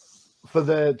whole, for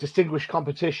the distinguished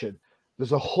competition,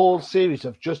 there's a whole series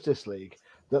of Justice League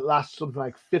that lasts something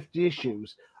like 50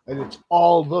 issues, and it's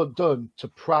all done to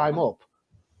prime up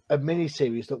a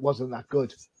mini-series that wasn't that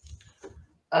good.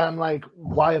 And I'm like,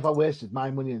 why have I wasted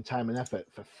my money and time and effort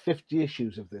for 50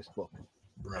 issues of this book?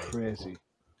 Right. Crazy.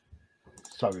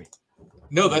 Sorry.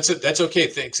 No, that's okay.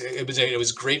 Thanks. It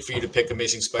was great for you to pick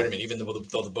Amazing Spider-Man, even though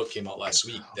the book came out last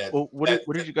week. What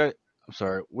did you guys? I'm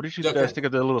sorry. What did you guys think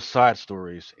of the little side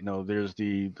stories? There's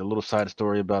the little side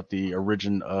story about the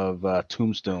origin of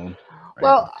Tombstone. Right?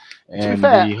 Well, and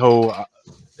the whole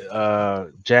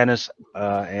Janice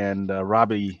and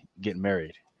Robbie getting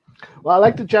married. Well, I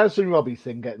like the Jansen Robbie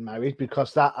thing getting married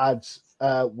because that adds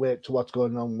weight to what's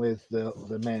going on with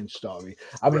the main story.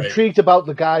 I'm Right. intrigued about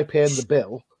the guy paying the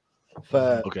bill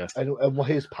for Okay. and what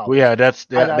his powers. Well, yeah, that's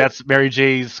And that's Mary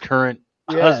J's current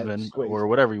husband sweet. or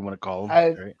whatever you want to call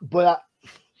him. Right? But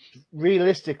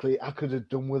realistically, I could have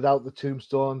done without the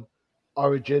Tombstone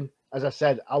origin. As I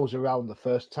said, I was around the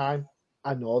first time.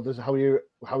 I know this how he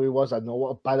was. I know what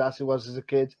a badass he was as a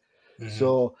kid. Mhm.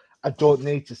 So I don't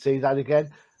need to see that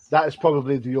again. That is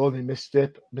probably the only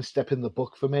misstep in the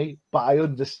book for me. But I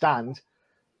understand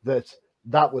that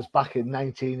was back in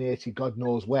 1980, God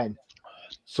knows when.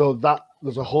 So that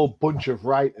there's a whole bunch of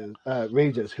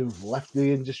readers who've left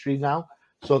the industry now,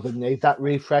 so they need that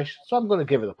refresh. So I'm going to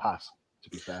give it a pass. To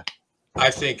be fair, I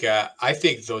think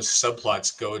those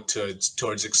subplots go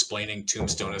towards explaining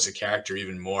Tombstone as a character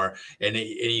even more, and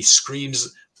he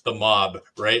screams the mob,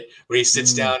 right? Where he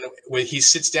sits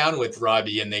down with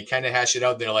Robbie, and they kind of hash it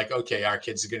out. They're like, okay, our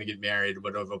kids are going to get married,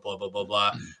 whatever, blah blah blah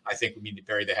blah. I think we need to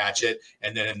bury the hatchet.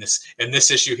 And then in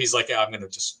this issue, he's like, I'm going to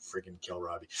just freaking kill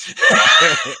Robbie.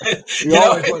 he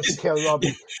always wants to kill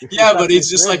Robbie. Yeah, but he's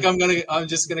just like, I'm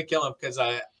just gonna kill him because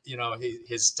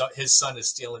his son is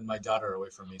stealing my daughter away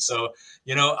from me. So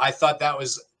I thought that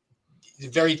was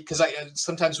very, because I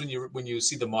sometimes when you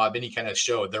see the mob, any kind of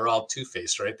show, they're all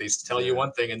two-faced, right? They tell you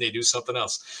one thing and they do something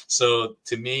else. So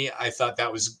to me, I thought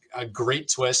that was a great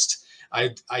twist.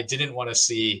 I didn't want to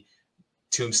see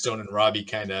Tombstone and Robbie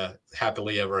kind of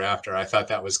happily ever after. I thought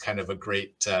that was kind of a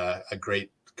great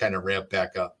kind of ramp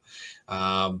back up.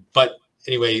 But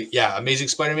anyway, yeah, Amazing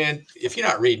Spider-Man. If you're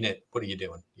not reading it, what are you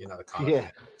doing? You're not a comic. Yeah.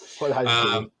 What are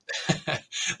you doing?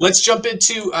 Let's jump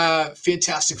into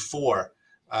Fantastic Four.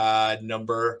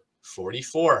 Number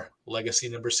 44, Legacy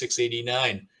number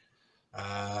 689.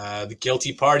 The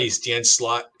Guilty Parties. Dan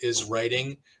Slott is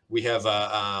writing. We have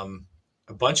a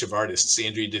bunch of artists: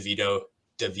 Andrea DeVito,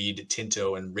 David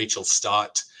Tinto, and Rachel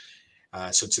Stott.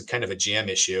 So it's a kind of a jam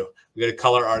issue. We got a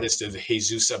color artist of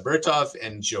Jesus Abertov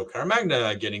and Joe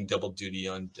Caramagna getting double duty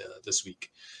on this week.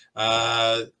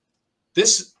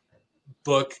 This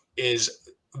book is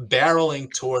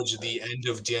barreling towards the end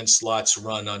of Dan Slott's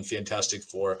run on Fantastic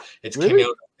Four.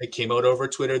 It came out over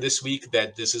Twitter this week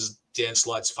that this is Dan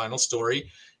Slott's final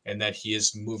story, and that he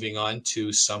is moving on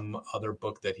to some other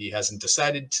book that he hasn't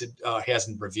decided to,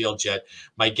 hasn't revealed yet.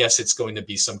 My guess it's going to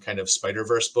be some kind of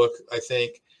Spider-Verse book, I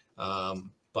think.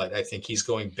 But I think he's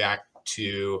going back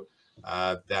to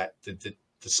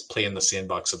this play in the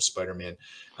sandbox of Spider-Man.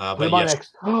 Put him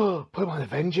on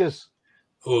Avengers.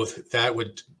 Oh, that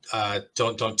would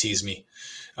don't tease me.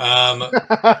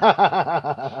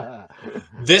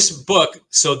 This book,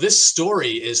 so this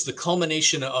story is the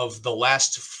culmination of the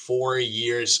last 4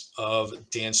 years of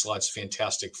Dan Slott's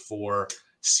Fantastic Four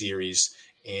series,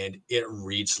 and it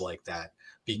reads like that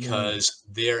because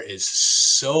there is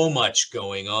so much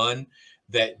going on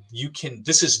that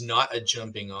this is not a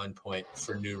jumping on point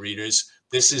for new readers.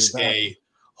 This is a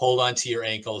hold on to your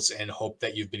ankles and hope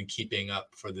that you've been keeping up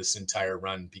for this entire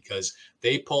run, because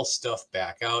they pull stuff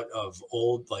back out of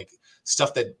old, like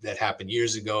stuff that happened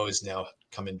years ago is now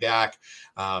coming back.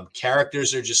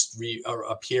 Characters are just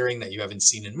appearing that you haven't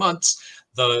seen in months.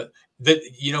 What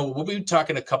we were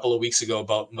talking a couple of weeks ago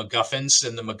about MacGuffins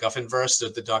and the MacGuffin verse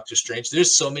of the Doctor Strange.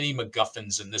 There's so many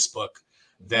MacGuffins in this book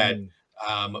that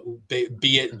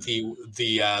be it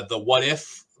the what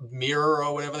if mirror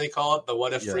or whatever they call it, the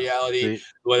what if reality,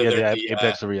 the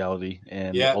apex of reality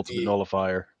and the ultimate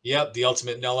nullifier. Yep, the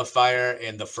ultimate nullifier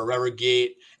and the Forever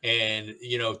Gate, and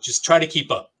just try to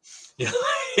keep up.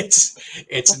 It's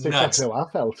That's nuts. Exactly how I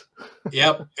felt.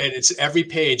 Yep, and it's every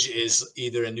page is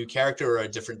either a new character or a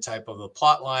different type of a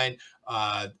plot line.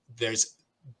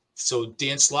 So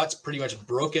Dan Slott's pretty much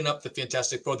broken up the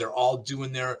Fantastic Four. They're all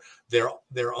doing their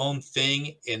own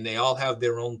thing, and they all have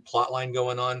their own plot line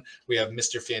going on. We have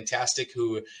Mr. Fantastic,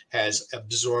 who has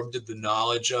absorbed the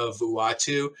knowledge of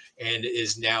Uatu, and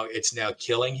it's now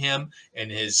killing him,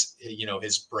 and his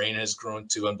brain has grown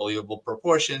to unbelievable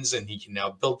proportions, and he can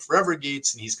now build Forever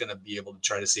Gates, and he's going to be able to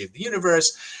try to save the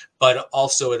universe. But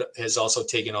also, it has also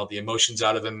taken all the emotions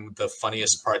out of him. The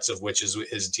funniest parts of which is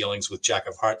his dealings with Jack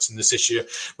of Hearts in this issue,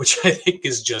 which I think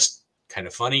is just kind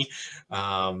of funny.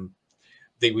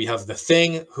 We have the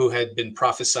Thing, who had been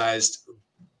prophesized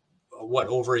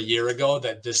over a year ago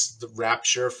that the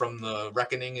rapture from the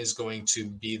Reckoning is going to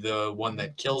be the one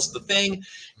that kills the Thing,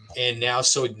 and now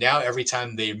every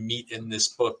time they meet in this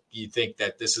book, you think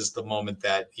that this is the moment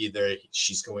that either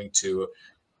she's going to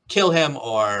kill him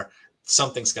or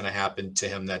something's going to happen to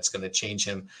him that's going to change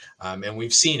him. And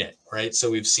we've seen it, right? So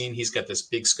we've seen he's got this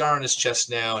big scar on his chest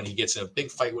now, and he gets in a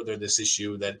big fight with her this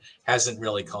issue that hasn't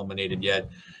really culminated yet.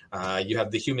 You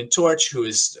have the Human Torch,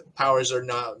 whose powers are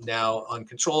now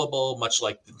uncontrollable, much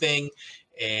like the Thing.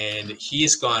 And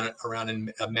he's gone around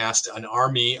and amassed an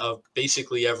army of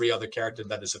basically every other character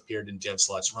that has appeared in Dan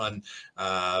Slott's run,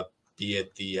 be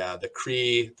it the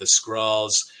Kree, the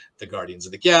Skrulls, the Guardians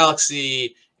of the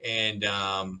Galaxy, and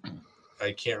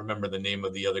I can't remember the name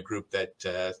of the other group that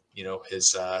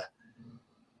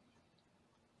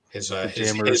his wife,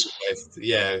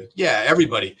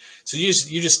 everybody. So you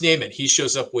just name it. He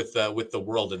shows up with the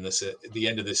world in this at the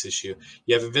end of this issue.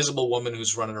 You have Invisible Woman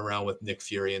who's running around with Nick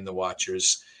Fury and the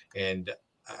Watchers, and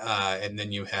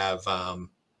then you have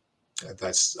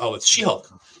it's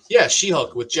She-Hulk. Yeah,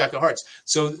 She-Hulk with Jack of Hearts.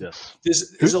 So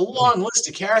there's a long list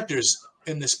of characters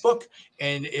in this book,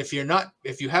 and if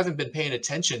you haven't been paying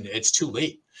attention, it's too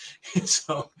late.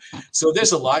 so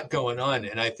there's a lot going on,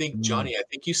 and I think Johnny, I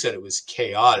think you said it was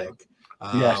chaotic.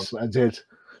 Yes, I did.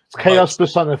 It's chaos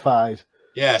personified.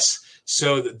 Yes.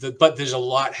 So but there's a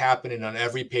lot happening on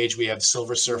every page. We have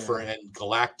Silver Surfer and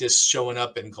Galactus showing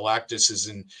up, and Galactus is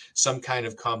in some kind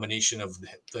of combination of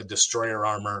the Destroyer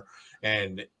armor,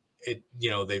 and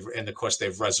of course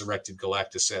they've resurrected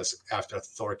Galactus after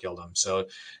Thor killed him. So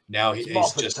now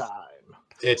he's just time.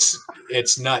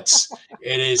 It's nuts.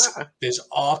 There's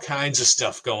all kinds of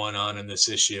stuff going on in this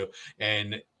issue,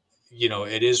 and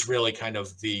it is really kind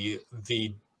of the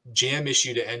jam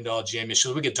issue to end all jam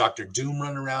issues. We get Dr. Doom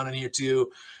running around in here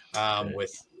too,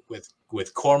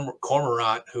 with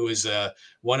Cormorant, who is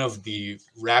one of the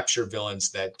Rapture villains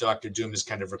that Dr. Doom has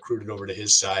kind of recruited over to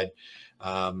his side.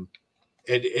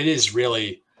 It is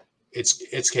really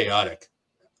it's chaotic.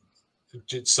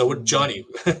 So Johnny,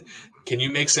 can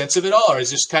you make sense of it all, or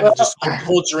is this kind of just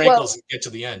hold your ankles and get to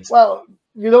the end? Well,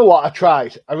 you know what? I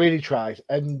really tried,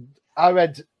 and I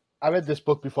read this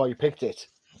book before you picked it,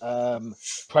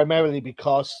 primarily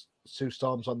because Sue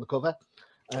Storm's on the cover,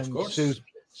 and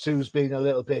Sue's been a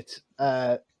little bit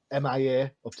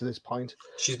MIA up to this point.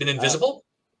 She's been invisible.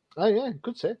 Oh yeah,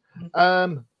 good say.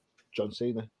 John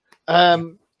Cena.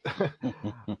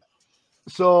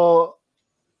 So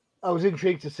I was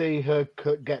intrigued to see her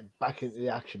get back into the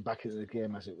action, back into the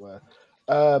game, as it were.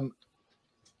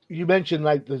 You mentioned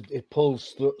it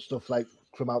pulls stuff like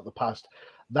from out the past.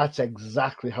 That's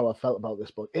exactly how I felt about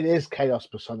this book. It is chaos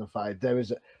personified. There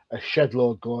is a shed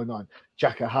load going on.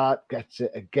 Jack of Heart gets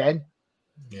it again.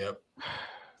 Yep.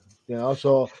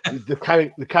 So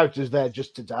the character's there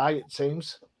just to die, it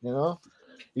seems.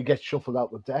 He gets shuffled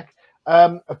out the deck.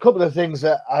 A couple of things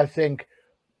that I think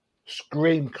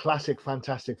scream classic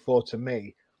Fantastic Four to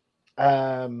me.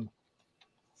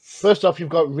 First off, you've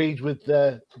got Reed with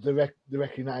the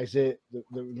recognizing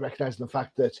the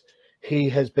fact that he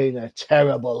has been a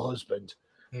terrible husband.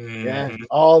 Mm-hmm. Yeah,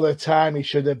 all the time he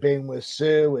should have been with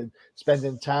Sue and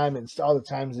spending time, and all the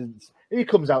times he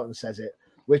comes out and says it,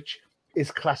 which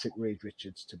is classic Reed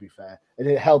Richards, to be fair, and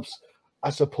it helps, I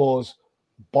suppose,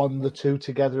 bond the two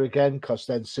together again, because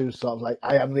then Sue's sort of like,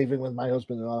 I am leaving with my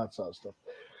husband and all that sort of stuff.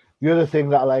 The other thing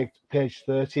that I liked, page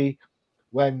 30,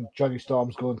 when Johnny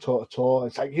Storm's going toe-to-toe,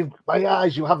 it's like, my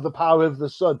eyes, you have the power of the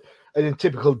sun. And in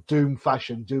typical Doom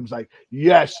fashion, Doom's like,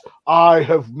 yes, I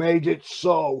have made it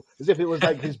so. As if it was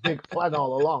like his big plan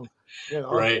all along.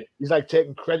 Right. He's like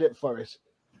taking credit for it.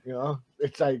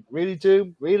 It's like, really,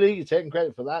 Doom? Really? You're taking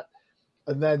credit for that?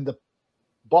 And then the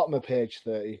bottom of page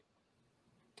 30,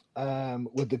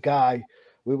 with the guy,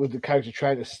 with the character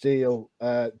trying to steal,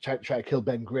 trying to kill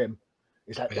Ben Grimm.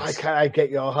 He's like, why can't I get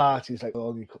your heart? He's like,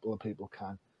 only a couple of people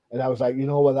can. And I was like,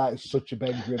 that is such a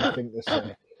Ben Grimm thing to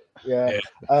say. Yeah.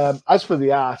 As for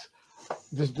the art,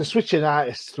 the switching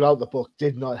artists throughout the book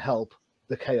did not help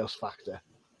the chaos factor.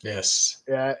 Yes.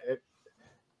 Yeah.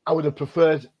 I would have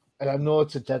preferred, and I know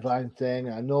it's a deadline thing,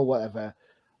 and I know whatever,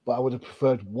 but I would have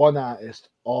preferred one artist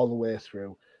all the way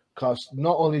through, because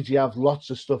not only do you have lots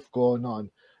of stuff going on,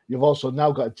 you've also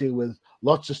now got to deal with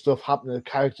lots of stuff happening to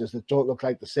characters that don't look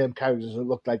like the same characters that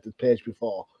looked like the page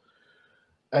before.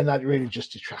 And that really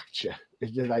just detracts you.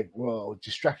 It's just like, whoa,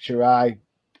 distracts your eye,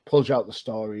 pulls you out the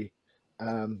story.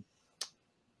 I'm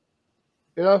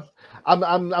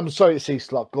sorry to see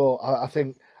Slott go. I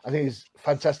think his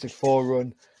Fantastic Four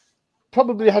run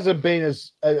probably hasn't been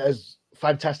as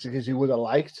fantastic as you would have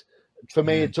liked. For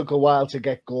me, it took a while to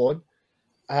get going.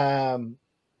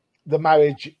 The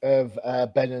marriage of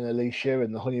Ben and Alicia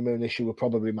and the honeymoon issue were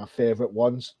probably my favorite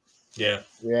ones. Yeah.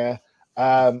 Yeah.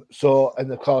 So,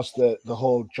 and of course, the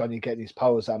whole Johnny getting his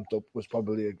powers amped up was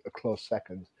probably a close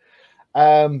second.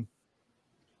 But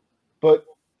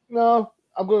no,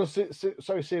 I'm going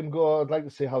to see him go. I'd like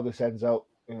to see how this ends out.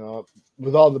 You know,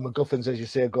 with all the MacGuffins, as you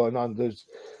say, going on. There's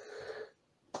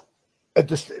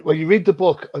when you read the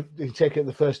book, you take it in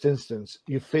the first instance.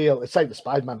 You feel it's like the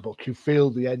Spider-Man book. You feel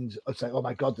the end. It's like, oh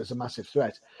my god, there's a massive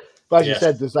threat. But as you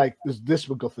said, there's this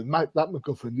MacGuffin, that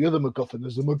MacGuffin, the other MacGuffin.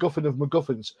 There's the MacGuffin of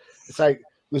MacGuffins. It's like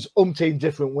there's umpteen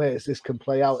different ways this can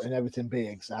play out, and everything be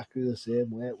exactly the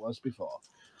same way it was before.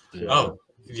 Oh,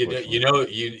 you know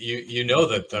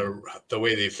that the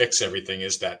way they fix everything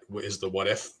is the what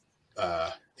if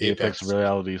Apex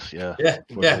realities, yeah,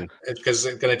 because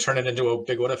it's going to turn it into a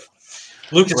big what if.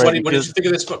 Lucas, what did you think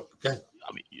of this book? I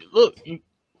mean, look,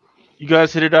 you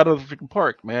guys hit it out of the freaking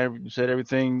park, man. You said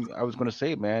everything I was going to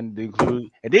say, man.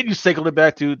 And then you cycled it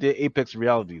back to the Apex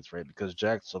realities, right? Because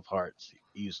Jax of Hearts,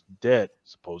 he's dead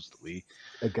supposedly,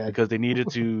 because they needed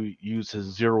to use his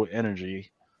zero energy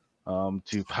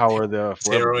to power the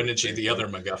zero energy, the other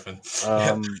MacGuffin.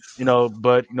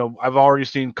 But I've already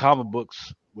seen comic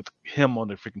books with him on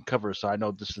the freaking cover, so I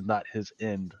know this is not his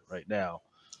end right now.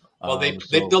 Well,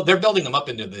 they're building him up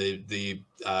into the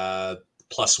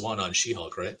 +1 on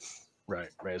She-Hulk, right?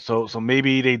 Right. So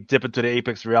maybe they dip into the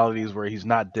Apex realities where he's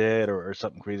not dead or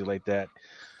something crazy like that.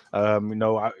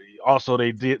 Also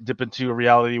they dip into a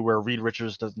reality where Reed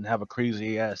Richards doesn't have a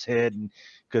crazy ass head,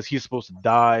 because he's supposed to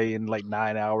die in like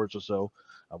 9 hours or so.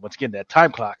 Once again, that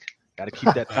time clock. Got to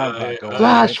keep that time clock going.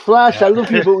 Flash! I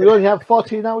love you, but we only have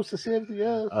 14 hours to save the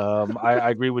Earth. I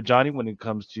agree with Johnny when it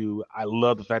comes to. I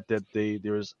love the fact that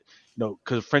there's,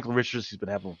 because Franklin Richards, he's been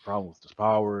having a problem with his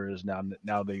powers. Now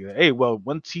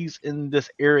once he's in this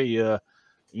area,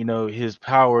 his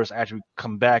powers actually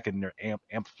come back and they're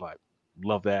amplified.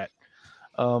 Love that.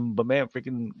 But man,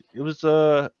 it was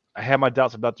I had my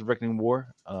doubts about the Reckoning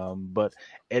War, but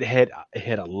it had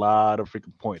a lot of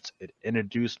freaking points. It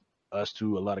introduced us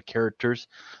to a lot of characters.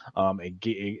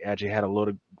 It actually had a lot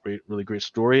of really great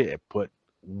story. It put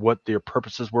what their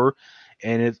purposes were,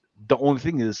 and the only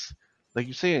thing is, like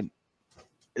you're saying,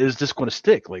 is this going to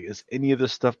stick? Like, is any of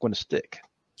this stuff going to stick?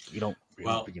 You don't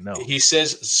really freaking know. He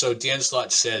says so. Dan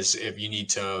Slott says if you need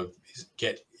to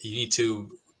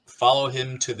follow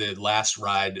him to the last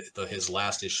ride, his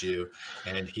last issue,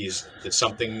 and there's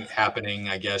something happening,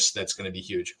 I guess, that's going to be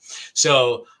huge.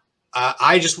 So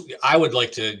I would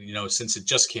like to, since it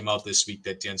just came out this week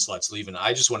that Dan Slott's leaving,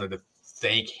 I just wanted to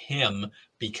thank him,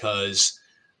 because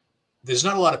there's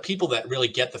not a lot of people that really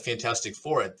get the Fantastic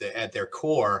Four at their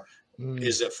core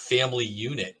is a family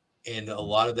unit, and a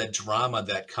lot of that drama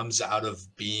that comes out of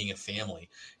being a family,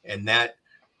 and that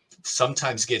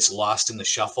sometimes gets lost in the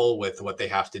shuffle with what they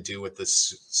have to do with the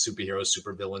superheroes,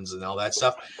 supervillains, and all that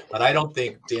stuff. But I don't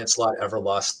think Dan Slott ever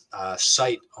lost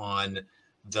sight on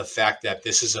the fact that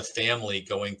this is a family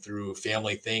going through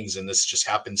family things, and this just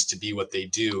happens to be what they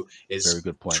do, is very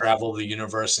good point. Travel the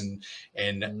universe, and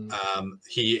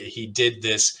he did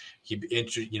this.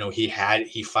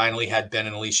 He finally had Ben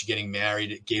and Alicia getting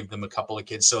married. It gave them a couple of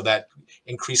kids, so that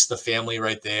increased the family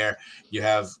right there. You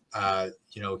have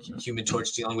Human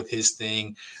Torch dealing with his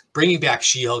thing, bringing back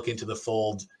She-Hulk into the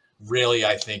fold. Really,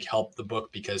 I think helped the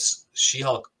book, because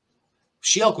She-Hulk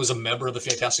was a member of the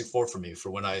Fantastic Four for me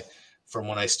from when I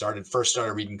first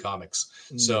started reading comics.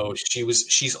 So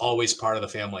she's always part of the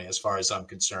family as far as I'm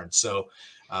concerned. So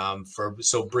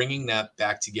bringing that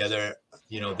back together,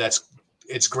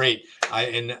 it's great.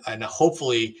 And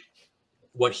hopefully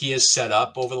what he has set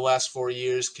up over the last 4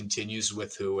 years continues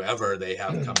with whoever they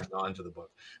have coming on to the book.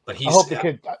 But I hope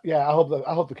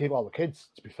they keep all the kids,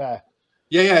 to be fair.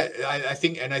 Yeah. I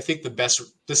think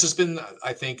this has been,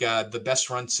 I think, the best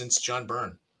run since John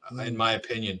Byrne, in my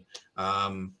opinion.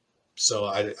 So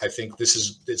I think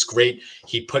it's great.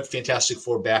 He put Fantastic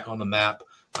Four back on the map,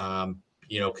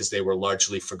 because they were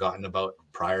largely forgotten about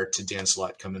prior to Dan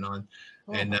Slott coming on.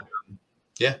 And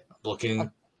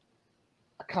looking.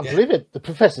 I can't believe it. The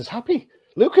professor's happy.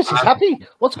 Lucas is happy.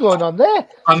 What's going on there?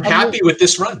 I'm happy with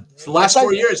this run. For the last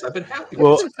 4 years, I've been happy.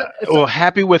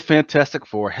 Happy with Fantastic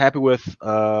Four. Happy with.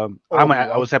 I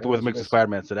was happy with Amazing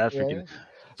Spider-Man. So that's freaking.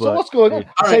 So what's going on?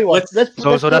 All right,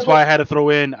 so that's why I had to throw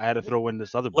in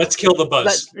this other book. Let's kill the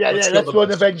buzz. Let's throw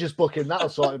an Avengers book in. That'll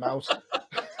sort him out.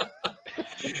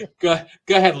 Go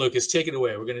ahead, Lucas. Take it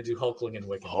away. We're going to do Hulkling and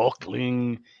Wiccan.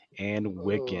 Hulkling and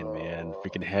Wiccan, man.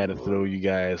 Freaking had to throw you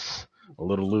guys a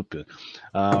little loop.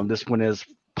 This one is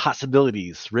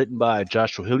Possibilities, written by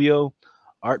Josh Trujillo,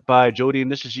 art by Jody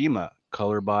Nishijima,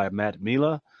 color by Matt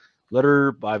Mila,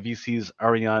 letter by VC's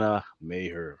Ariana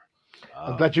Maher.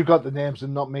 I'm glad you got the names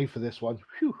and not me for this one.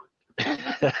 Whew.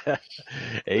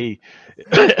 Hey.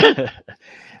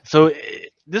 So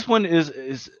this one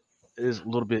is is a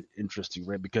little bit interesting,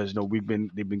 right? Because they've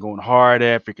been going hard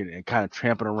at freaking and kind of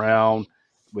tramping around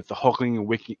with the Hulkling and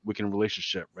Wiccan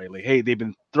relationship, right? Like, hey, they've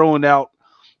been throwing out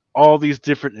all these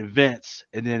different events,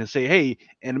 and then say, hey,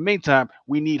 in the meantime,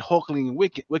 we need Hulkling and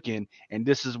Wiccan, and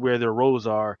this is where their roles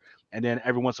are. And then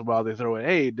every once in a while, they throw in,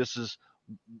 hey, this is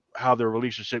how their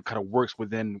relationship kind of works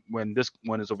within when this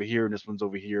one is over here and this one's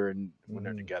over here, and when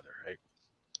they're together, right?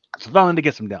 So finally, to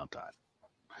get some downtime.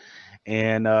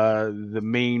 And the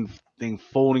main thing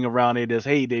folding around it is,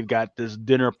 hey, they've got this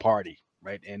dinner party,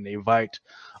 right? And they invite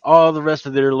all the rest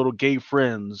of their little gay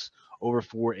friends over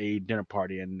for a dinner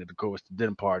party. And of course, the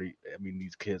dinner party, I mean,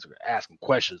 these kids are asking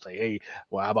questions like, hey,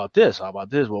 well, how about this? How about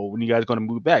this? Well, when are you guys going to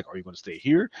move back? Are you going to stay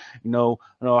here?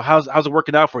 How's it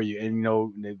working out for you?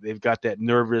 And they've got that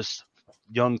nervous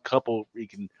young couple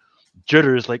freaking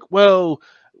jitters, like, well,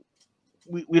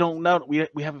 we don't know, we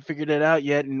haven't figured it out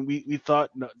yet, and we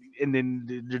thought, and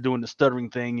then they're doing the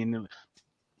stuttering thing, and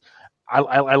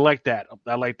I like that.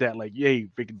 I like that. Like, hey,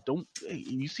 freaking don't, hey,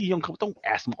 you see young couple, don't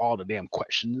ask them all the damn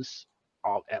questions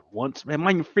all at once, man.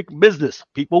 Mind your freaking business,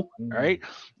 people. All right.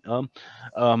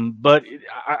 But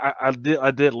I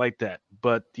did like that.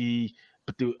 But the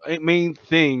main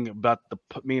thing about the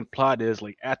main plot is,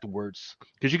 like, afterwards,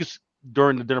 because you could,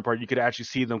 during the dinner party, you could actually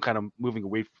see them kind of moving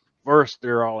away. First,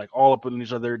 they're all up on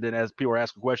each other. Then, as people are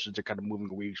asking questions, they're kind of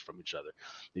moving away from each other.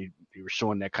 They were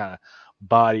showing that kind of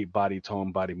body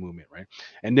tone, body movement, right?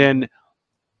 And then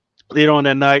later on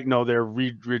that night, they're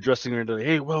readdressing her. They're like,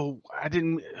 hey, well, I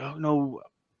didn't know.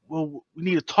 Well, we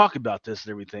need to talk about this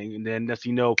and everything. And then, next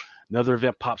thing you know, another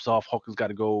event pops off. Hulk's got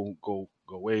to go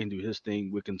away and do his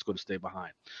thing. Wiccan's going to stay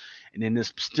behind. And then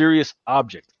this mysterious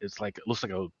object, it looks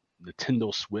like a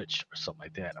Nintendo Switch or something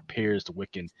like that, appears to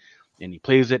Wiccan. And he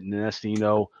plays it, and the next thing you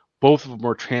know, both of them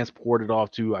are transported off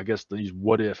to, I guess, these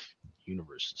what-if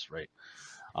universes, right?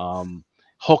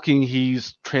 Hulking,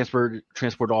 he's transferred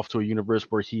off to a universe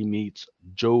where he meets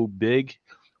Joe Big,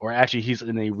 or actually he's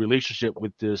in a relationship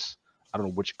with this, I don't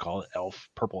know what you call it,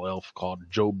 purple elf called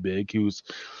Joe Big, who's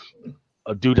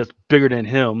a dude that's bigger than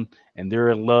him, and they're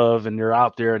in love, and they're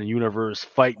out there in the universe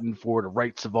fighting for the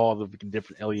rights of all the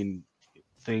different alien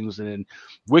things. And then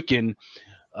Wiccan,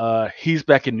 he's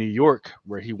back in New York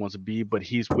where he wants to be, but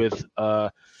he's with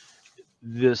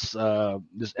this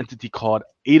entity called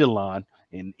Eidolon,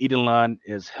 and Eidolon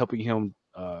is helping him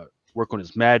work on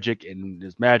his magic, and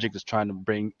his magic is trying to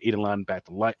bring Eidolon back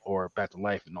to life,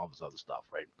 and all this other stuff,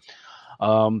 right?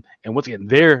 And once again,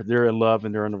 they're in love,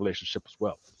 and they're in a relationship as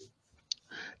well.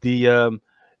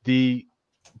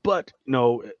 But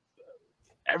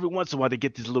every once in a while they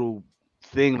get this little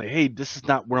thing like, hey, this is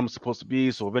not where I'm supposed to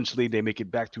be. So eventually they make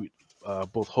it back to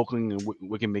both Hulkling and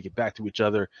Wiccan make it back to each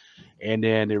other, and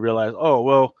then they realize, oh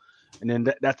well, and then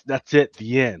that's it,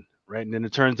 the end, right? And then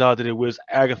it turns out that it was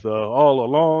Agatha all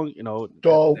along,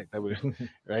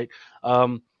 right?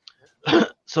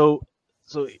 So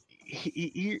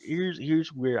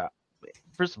here's where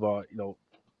first of all,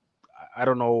 I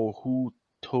don't know who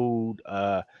told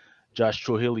Josh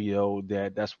Trujillo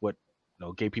that that's what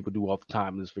gay people do all the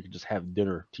time, is we can just have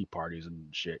dinner tea parties and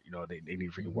shit. They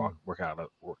need to freaking walk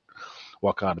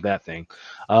out of that thing.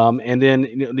 And then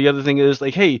the other thing is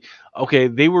like, hey, okay,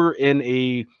 they were in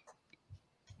a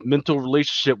mental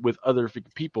relationship with other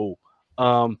freaking people,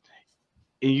 and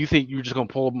you think you're just gonna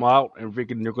pull them out and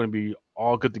freaking they're gonna be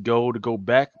all good to go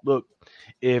back? Look,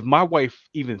 if my wife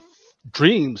even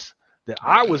dreams that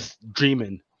I was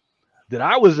dreaming that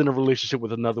I was in a relationship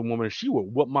with another woman, she would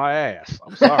whoop my ass.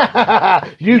 I'm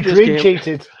sorry. you dream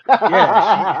cheated.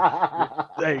 Yeah.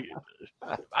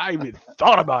 I even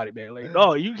thought about it, man. Like,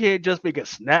 no, you can't just make a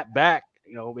snap back,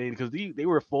 man, because they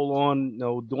were full on,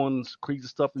 doing crazy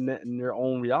stuff in their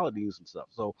own realities and stuff.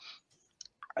 So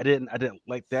I didn't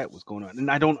like that was going on, and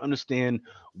I don't understand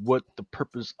what the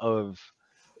purpose of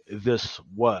this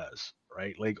was,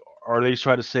 right? Like, are they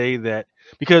trying to say that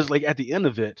because, like, at the end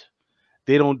of it,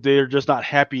 they're just not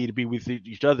happy to be with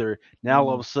each other. Now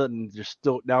all of a sudden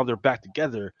they're back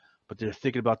together, but they're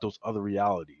thinking about those other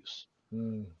realities.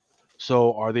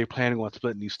 So are they planning on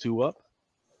splitting these two up?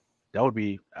 I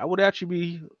would actually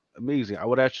be amazing. I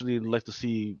would actually like to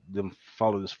see them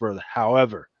follow this further.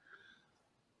 However,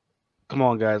 come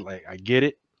on guys, like, I get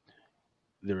it.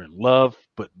 They're in love,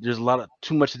 but there's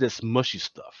too much of this mushy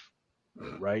stuff.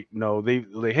 Right? No, they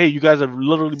like, hey, you guys have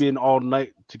literally been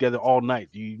together all night.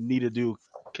 Do you need to do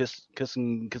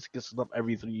kissing up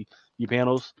every three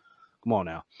panels? Come on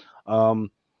now. And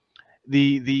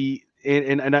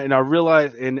I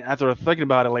realized, and after I thinking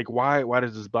about it, like, why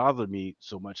does this bother me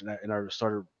so much? And I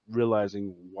started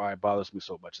realizing why it bothers me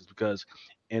so much is because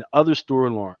in other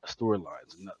storylines,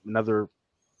 another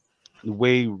the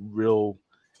way real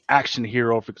action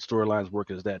hero storylines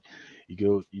work is that you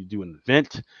do an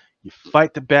event, you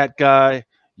fight the bad guy,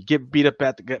 you get beat up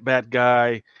at the bad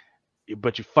guy,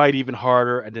 but you fight even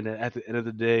harder, and then at the end of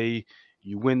the day,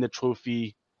 you win the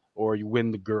trophy or you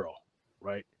win the girl,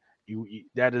 right?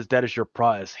 That is your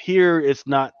prize. Here, it's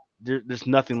not. There's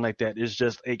nothing like that. It's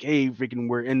just like, hey, freaking,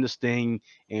 we're in this thing,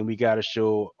 and we got to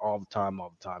show all the time.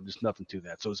 There's nothing to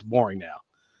that, so it's boring now.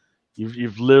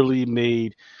 You've literally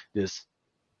made this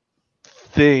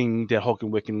thing that Hulk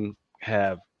and Wiccan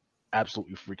have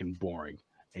absolutely freaking boring,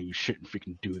 and you shouldn't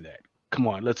freaking do that. Come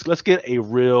on, let's get a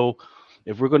real.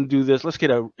 If we're gonna do this, let's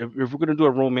get a. If we're gonna do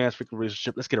a romance freaking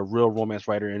relationship, let's get a real romance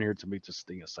writer in here to make this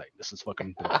thing exciting. This is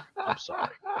fucking boring. I'm sorry.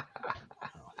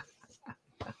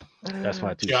 That's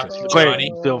my 2 cents.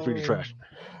 Johnny. Feel free to trash.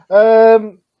 I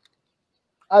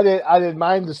didn't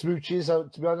mind the smoochies.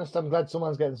 To be honest, I'm glad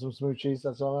someone's getting some smoochies.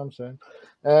 That's all I'm saying.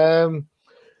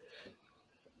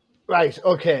 Right.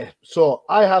 Okay. So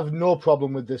I have no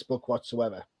problem with this book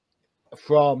whatsoever,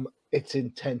 from its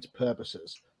intent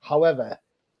purposes. However,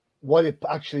 what it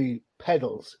actually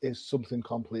peddles is something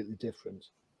completely different.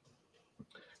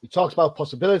 It talks about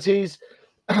possibilities.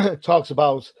 It talks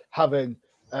about having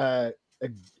a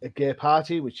gay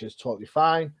party, which is totally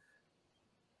fine.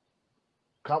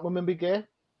 Can't women be gay?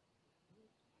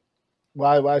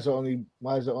 Why is it only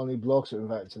blokes that are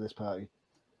invited to this party?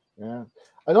 Yeah.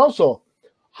 And also,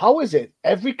 how is it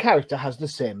every character has the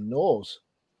same nose?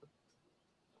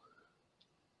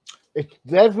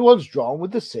 Everyone's drawn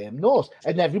with the same nose,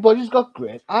 and everybody's got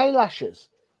great eyelashes.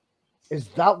 Is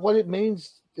that what it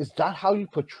means? Is that how you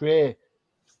portray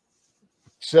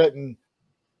certain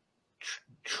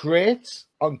traits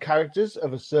on characters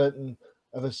of a certain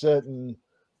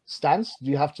stance?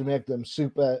 Do you have to make them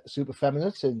super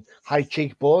feminine and high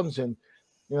cheekbones? And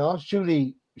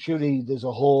surely there's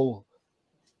a whole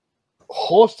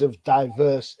host of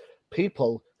diverse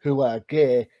people who are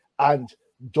gay and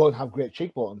don't have great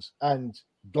cheekbones and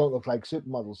don't look like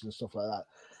supermodels and stuff like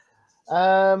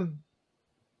that.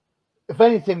 If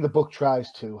anything, the book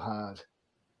tries too hard.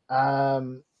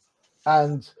 And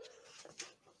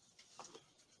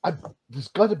there's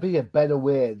got to be a better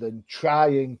way than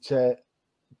trying to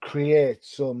create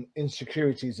some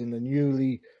insecurities in the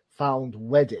newly found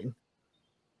wedding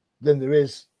than there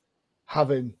is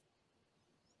having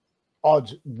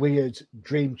odd, weird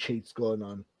dream cheats going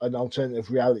on, an alternative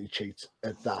reality cheat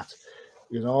at that.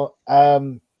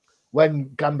 When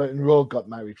Gambit and Rogue got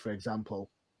married, for example,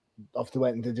 off they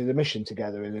went and they did a mission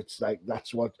together, and it's like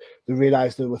that's what they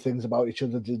realized there were things about each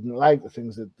other they didn't like, the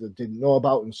things that they didn't know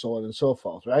about, and so on and so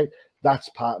forth, right? That's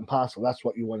part and parcel. That's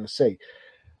what you want to see.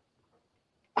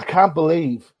 I can't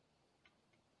believe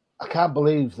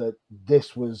that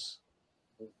this was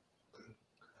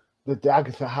that the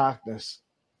Agatha Harkness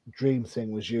dream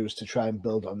thing was used to try and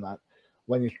build on that.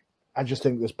 I just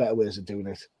think there's better ways of doing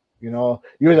it. You're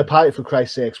in a party, for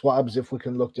Christ's sakes. What happens if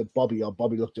Wiccan looked at Bobby or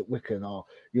Bobby looked at Wiccan? Or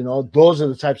those are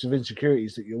the types of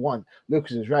insecurities that you want.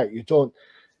 Lucas is right. You don't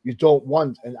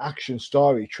want an action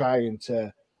story trying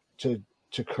to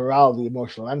corral the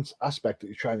emotional aspect that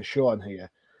you're trying to show on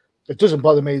here. It doesn't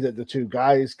bother me that the two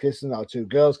guys kissing or two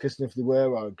girls kissing, if they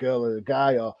were, or a girl and a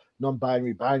guy, or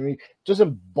non-binary, binary. It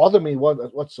doesn't bother me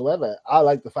whatsoever. I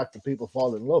like the fact that people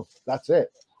fall in love. That's it.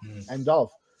 End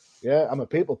of. Yeah, I'm a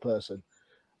people person.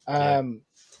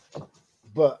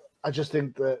 But I just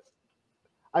think that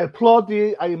I applaud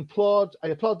the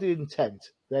intent.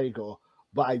 There you go.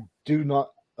 But I do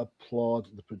not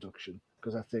applaud the production,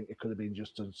 because I think it could have been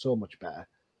just done so much better.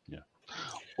 Yeah.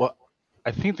 Well, I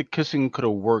think the kissing could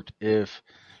have worked if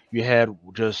you had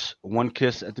just one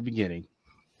kiss at the beginning,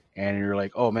 and you're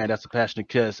like, "Oh man, that's a passionate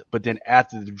kiss." But then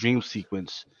after the dream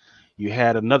sequence, you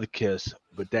had another kiss,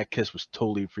 but that kiss was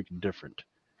totally freaking different.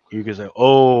 You could say,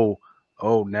 "Oh,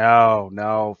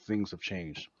 now things have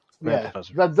changed." Yeah,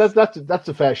 that's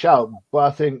a fair shout. But I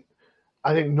think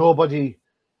nobody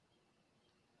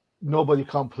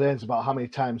complains about how many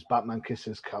times Batman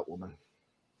kisses Catwoman.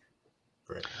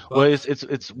 Right. Well,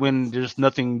 it's when there's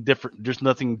nothing different. There's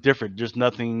nothing different. There's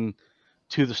nothing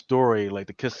to the story. Like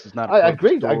the kiss is not. I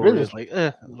agree. I agree. It's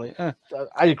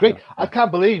I agree. Yeah. I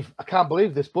can't believe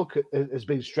this book has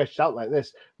been stretched out like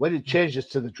this. When it changes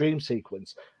to the dream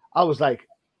sequence, I was like,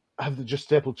 have they just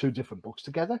stapled two different books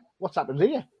together? What's happened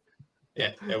here?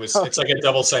 Yeah, it's like a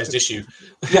double-sized issue.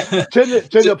 Yeah, turn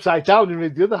it upside down and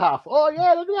read the other half. Oh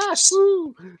yeah, look at that.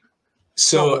 Woo.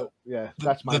 So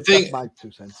that's my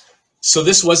 2 cents. So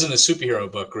this wasn't a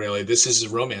superhero book, really. This is a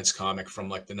romance comic from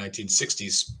like the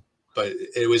 1960s, but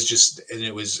it was just, and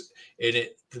it was in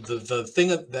it. The thing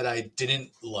that I didn't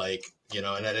like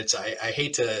And I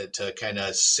hate to kind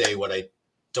of say what I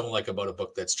don't like about a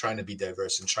book that's trying to be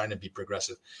diverse and trying to be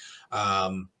progressive,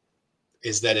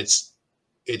 is that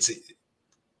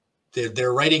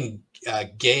they're writing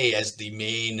gay as the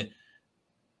main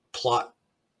plot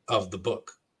of the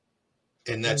book.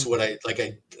 And that's what I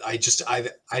like. I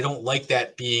don't like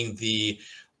that being the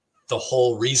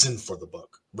whole reason for the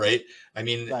book. Right. I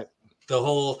mean, Right. the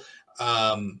whole,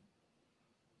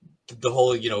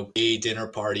 gay dinner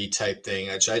party type thing,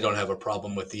 which I don't have a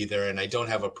problem with either. And I don't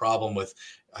have a problem with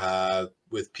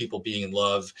people being in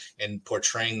love and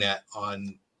portraying that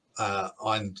on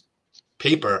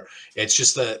paper. It's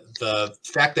just the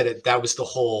fact that that was the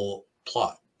whole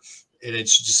plot. And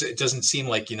it doesn't seem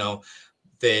like,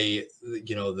 the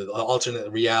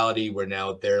alternate reality where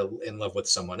now they're in love with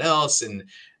someone else. And,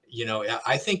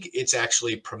 I think it's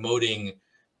actually promoting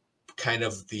kind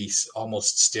of the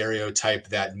almost stereotype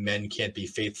that men can't be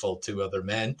faithful to other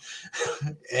men.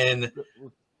 And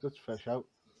that's fresh out.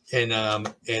 And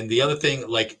the other thing,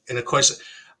 and of course,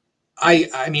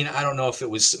 I mean, I don't know if it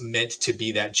was meant to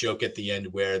be that joke at the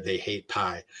end where they hate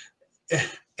pie.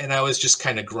 And I was just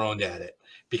kind of groaned at it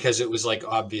because it was like,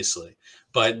 obviously,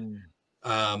 but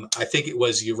I think it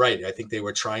was, you're right. I think they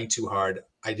were trying too hard.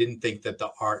 I didn't think that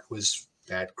the art was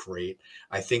that great.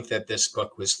 I think that this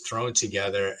book was thrown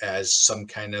together as some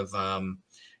kind of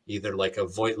either like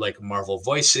like Marvel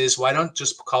Voices. Why don't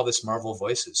just call this Marvel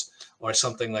Voices or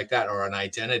something like that, or an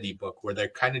identity book where they're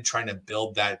kind of trying to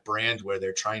build that brand where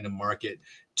they're trying to market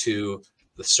to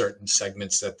the certain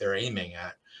segments that they're aiming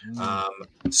at.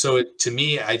 So to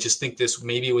me, I just think this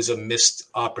maybe was a missed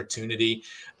opportunity.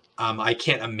 I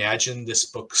can't imagine this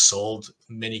book sold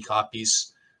many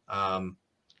copies.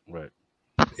 Right.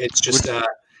 It's just,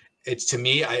 it's to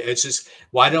me, it's just,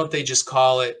 why don't they just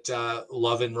call it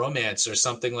Love and Romance or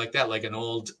something like that? Like an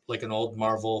old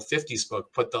Marvel 50s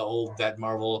book, put that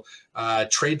Marvel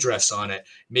trade dress on it,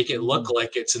 make it look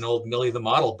like it's an old Millie the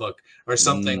Model book or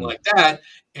something like that.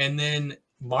 And then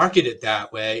market it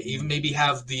that way. Even maybe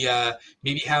have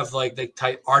like the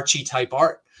type Archie type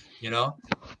art,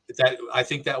 that I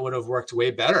think that would have worked way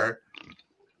better.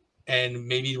 And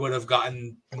maybe would have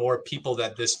gotten more people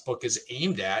that this book is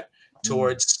aimed at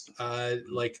towards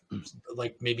like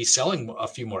maybe selling a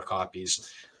few more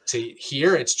copies. To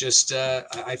here, it's just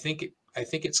I think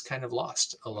it's kind of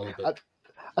lost a little bit.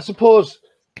 I suppose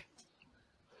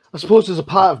there's a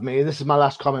part of me, and this is my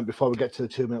last comment before we get to the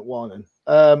 2-minute warning.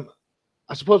 I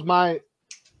suppose my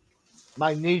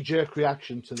knee-jerk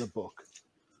reaction to the book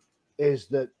is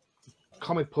that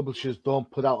comic publishers don't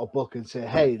put out a book and say,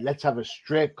 "Hey, let's have a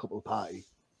straight couple party."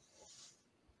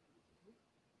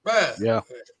 Right. Yeah.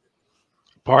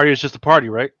 Party is just a party,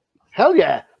 right? Hell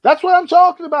yeah, that's what I'm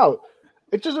talking about.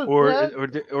 It doesn't,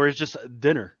 or it's just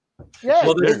dinner. Yeah.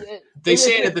 Well, they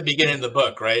say it at the beginning of the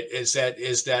book, right? Is that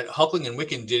Hulkling and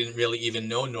Wiccan didn't really even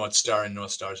know Northstar and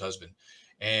Northstar's husband.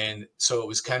 And so it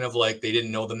was kind of like they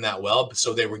didn't know them that well.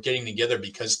 So they were getting together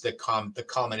because the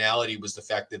commonality was the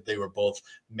fact that they were both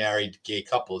married gay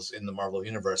couples in the Marvel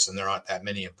universe, and there aren't that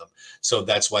many of them. So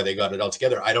that's why they got it all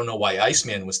together. I don't know why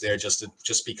Iceman was there, just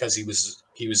because he was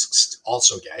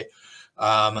also gay.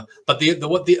 But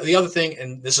the other thing,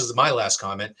 and this is my last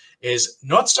comment, is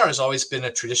Northstar has always been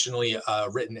traditionally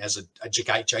written as a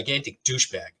gigantic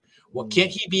douchebag. Well,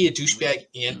 can't he be a douchebag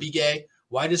and be gay?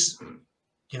 Why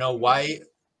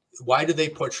do they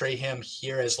portray him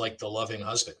here as like the loving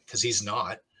husband? Because he's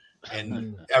not.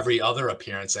 And every other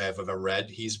appearance I have ever read,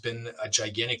 he's been a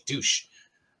gigantic douche.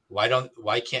 Why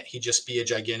can't he just be a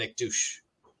gigantic douche?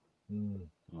 I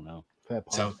don't know.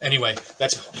 So anyway,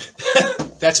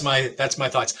 that's my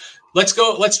thoughts.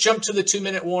 Let's jump to the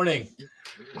 2-minute warning.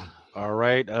 All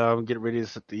right. Get ready to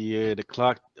set the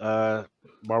clock.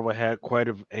 Marvel had quite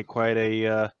a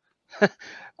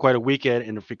quite a weekend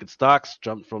in the freaking stocks,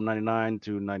 jumped from 99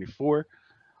 to 94.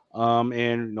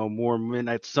 And more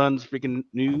Midnight Suns freaking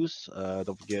news.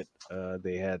 Don't forget,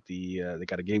 they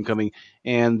got a game coming,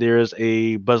 and there's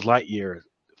a Buzz Lightyear,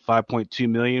 5.2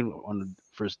 million on the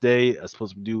first day. It's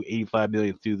supposed to do 85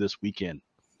 million through this weekend.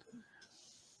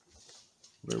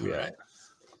 Where are we at?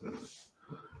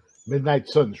 Midnight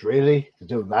Suns, really?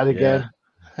 Doing that again?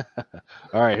 Yeah.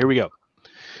 All right, here we go.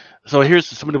 So here's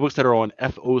some of the books that are on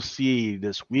FOC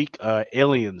this week.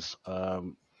 Aliens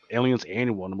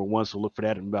Annual, number 1. So look for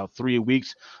that in about 3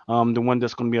 weeks. The one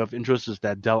that's going to be of interest is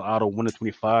that Del Auto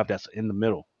 1-25. That's in the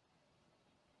middle.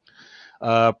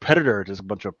 Predator. There's a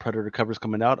bunch of Predator covers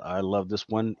coming out. I love this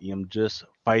one. I'm just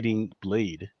fighting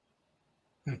Blade.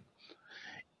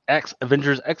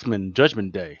 Avengers X-Men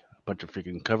Judgment Day. A bunch of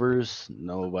freaking covers.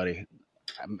 Nobody.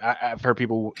 I've heard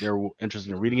people they're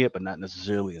interested in reading it, but not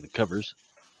necessarily in the covers.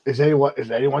 Is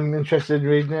anyone interested in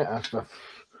reading it?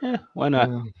 Yeah, why not?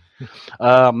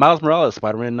 Um, Miles Morales,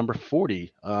 Spider-Man number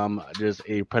 40. There's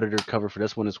a Predator cover for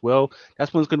this one as well.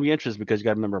 That one's going to be interesting because you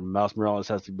got to remember Miles Morales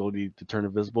has the ability to turn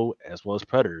invisible as well as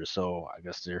Predator. So I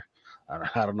guess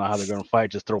I don't know how they're going to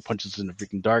fight. Just throw punches in the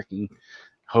freaking dark and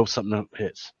hope something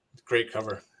hits. Great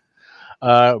cover.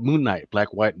 Moon Knight,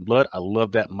 Black, White, and Blood. I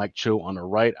love that Mike Cho on the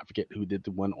right. I forget who did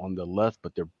the one on the left,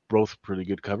 but they're both pretty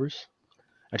good covers.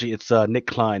 Actually, it's Nick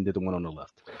Klein did the one on the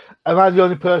left. Am I the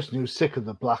only person who's sick of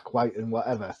the black, white, and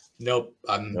whatever? Nope,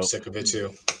 I'm sick of it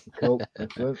too. Cool.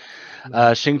 Excellent.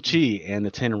 Shang-Chi and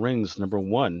the Ten Rings, number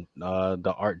 1.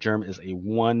 The art germ is a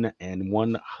 1 and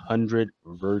 100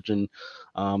 virgin.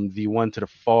 The one to the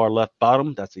far left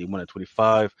bottom, that's a 1 and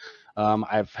 25.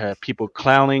 I've had people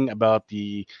clowning about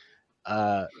the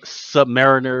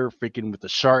Submariner freaking with the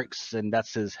sharks, and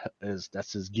that's his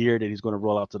gear that he's going to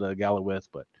roll out to the gala with.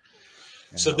 But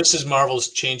so this is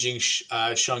Marvel's changing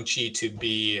Shang-Chi to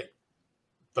be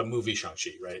the movie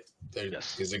Shang-Chi, right?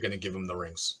 Yes, because they're going to give him the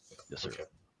rings. Yes, sir.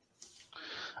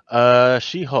 Okay.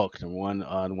 She-Hulk, the one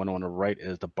on the right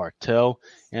is the Bartel,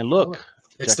 and look,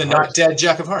 it's Jack the Hart's. not dead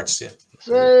Jack of Hearts. Yeah.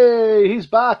 Hey, he's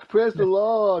back! Praise the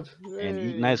Lord! And Hey.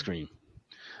 eating ice cream.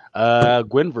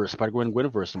 Gwenverse, Spider-Gwen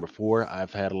Gwenverse number 4.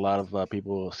 I've had a lot of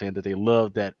people saying that they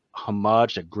love that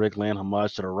homage, that Greg Land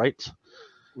homage to the right.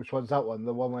 Which one's that one?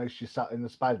 The one where she sat in the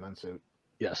Spider-Man suit.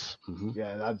 Yes. Mm-hmm.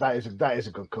 Yeah, that is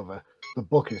a good cover. The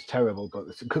book is terrible, but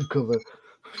it's a good cover.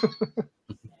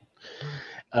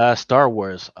 Star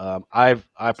Wars. I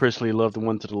personally love the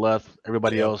one to the left.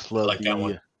 Everybody else loves that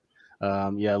one.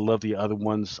 I love the other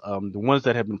ones. The ones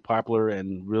that have been popular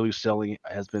and really selling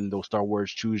has been those Star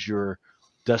Wars Choose Your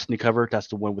Destiny cover. That's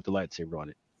the one with the lightsaber on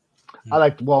it. I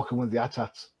liked Walking with the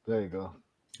Atats. There you go.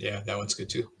 Yeah, that one's good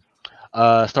too.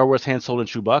 Star Wars Han Solo and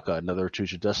Chewbacca, another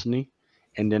Choose Your Destiny.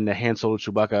 And then the Han Solo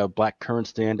Chewbacca Black Current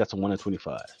stand, that's a 1 in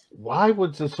 25. Why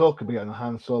would Ahsoka be on a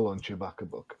Han Solo and Chewbacca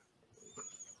book?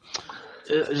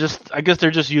 I guess they're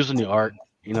just using the art.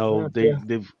 You know, Yeah.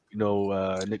 they've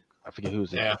Nick, I forget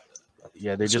who's it.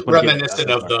 Yeah, they just reminiscent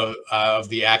of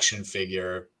the action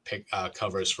figure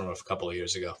covers from a couple of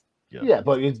years ago. Yeah,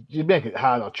 but you make it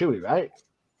hard or chewy, right?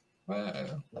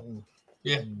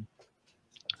 Yeah.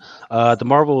 The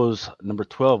Marvel is number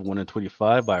 12, 1 in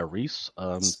 25 by Reese.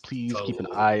 Please keep an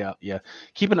eye out. Yeah,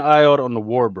 keep an eye out on the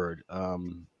Warbird.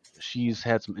 She's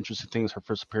had some interesting things. Her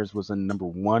first appearance was in number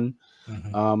 1.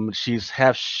 Mm-hmm. She's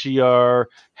half Shi'ar,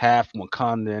 half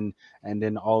Wakandan, and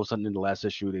then all of a sudden in the last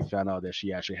issue, they found out that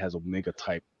she actually has Omega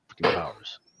type freaking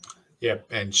powers. Yeah,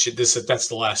 and that's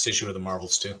the last issue of the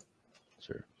Marvels too.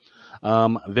 Sure.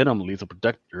 Venom, Lethal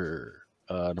Protector,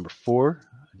 number 4.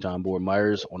 John Boyd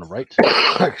Myers on the right.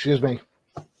 Excuse me.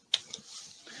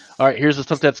 All right, here's the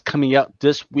stuff that's coming out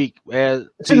this week. Today,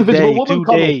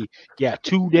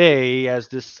 as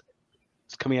this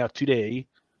is coming out today.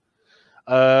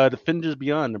 Defenders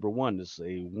Beyond, number 1, is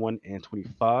a 1 in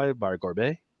 25 by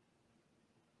Garbe.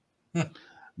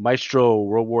 Maestro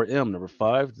World War M, number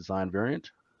 5, design variant.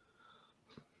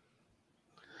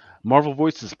 Marvel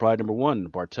Voices, Pride, number 1,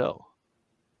 Bartel.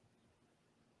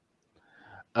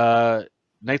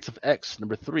 Knights of X,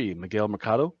 number 3, Miguel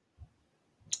Mercado.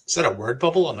 Is that a word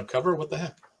bubble on the cover? What the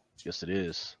heck? Yes, it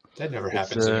is. That never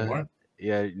happens anymore.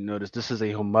 Yeah, you notice this is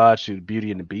a homage to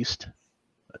Beauty and the Beast.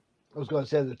 I was going to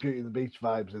say there's Beauty and the Beast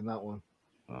vibes in that one.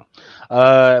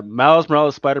 Miles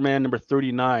Morales Spider-Man number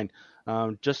 39.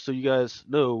 Just so you guys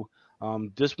know,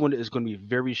 this one is going to be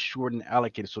very short and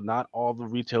allocated, so not all the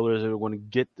retailers are going to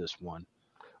get this one.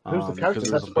 Who's the character?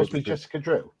 That's supposed to be Jessica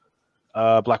Drew.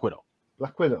 Black Widow.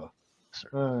 Black Widow.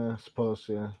 Sir. I suppose,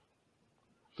 yeah.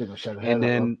 And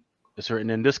then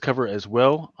this cover as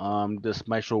well. This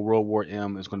Maestro World War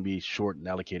M is going to be short and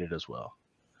allocated as well.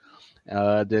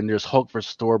 Then there's Hulk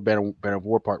vs. Thor Banner of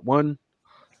War Part 1.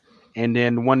 And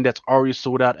then one that's already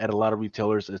sold out at a lot of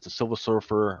retailers is the Silver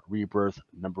Surfer Rebirth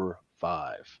number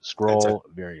 5. Scroll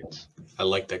variants. I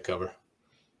like that cover.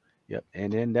 Yep.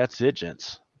 And then that's it,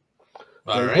 gents.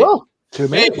 All right. Well, 2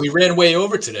 minutes. Hey, we ran way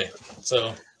over today.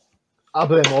 So I'll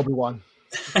blame Obi-Wan.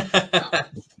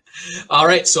 All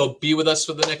right, so be with us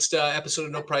for the next episode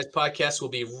of No Prize Podcast. We'll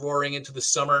be roaring into the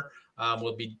summer.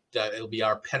 It'll be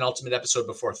our penultimate episode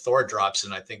before Thor drops,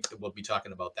 and I think that we'll be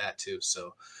talking about that too.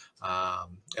 So,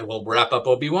 and we'll wrap up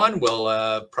Obi-Wan.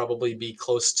 We'll probably be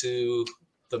close to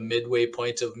the midway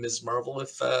point of Ms. Marvel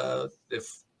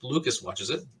if Lucas watches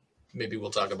it. Maybe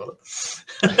we'll talk about it.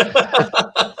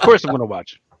 Of course, I'm going to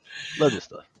watch. Love this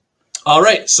stuff. All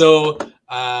right, so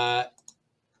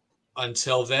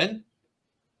until then.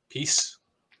 Peace.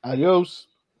 Adios.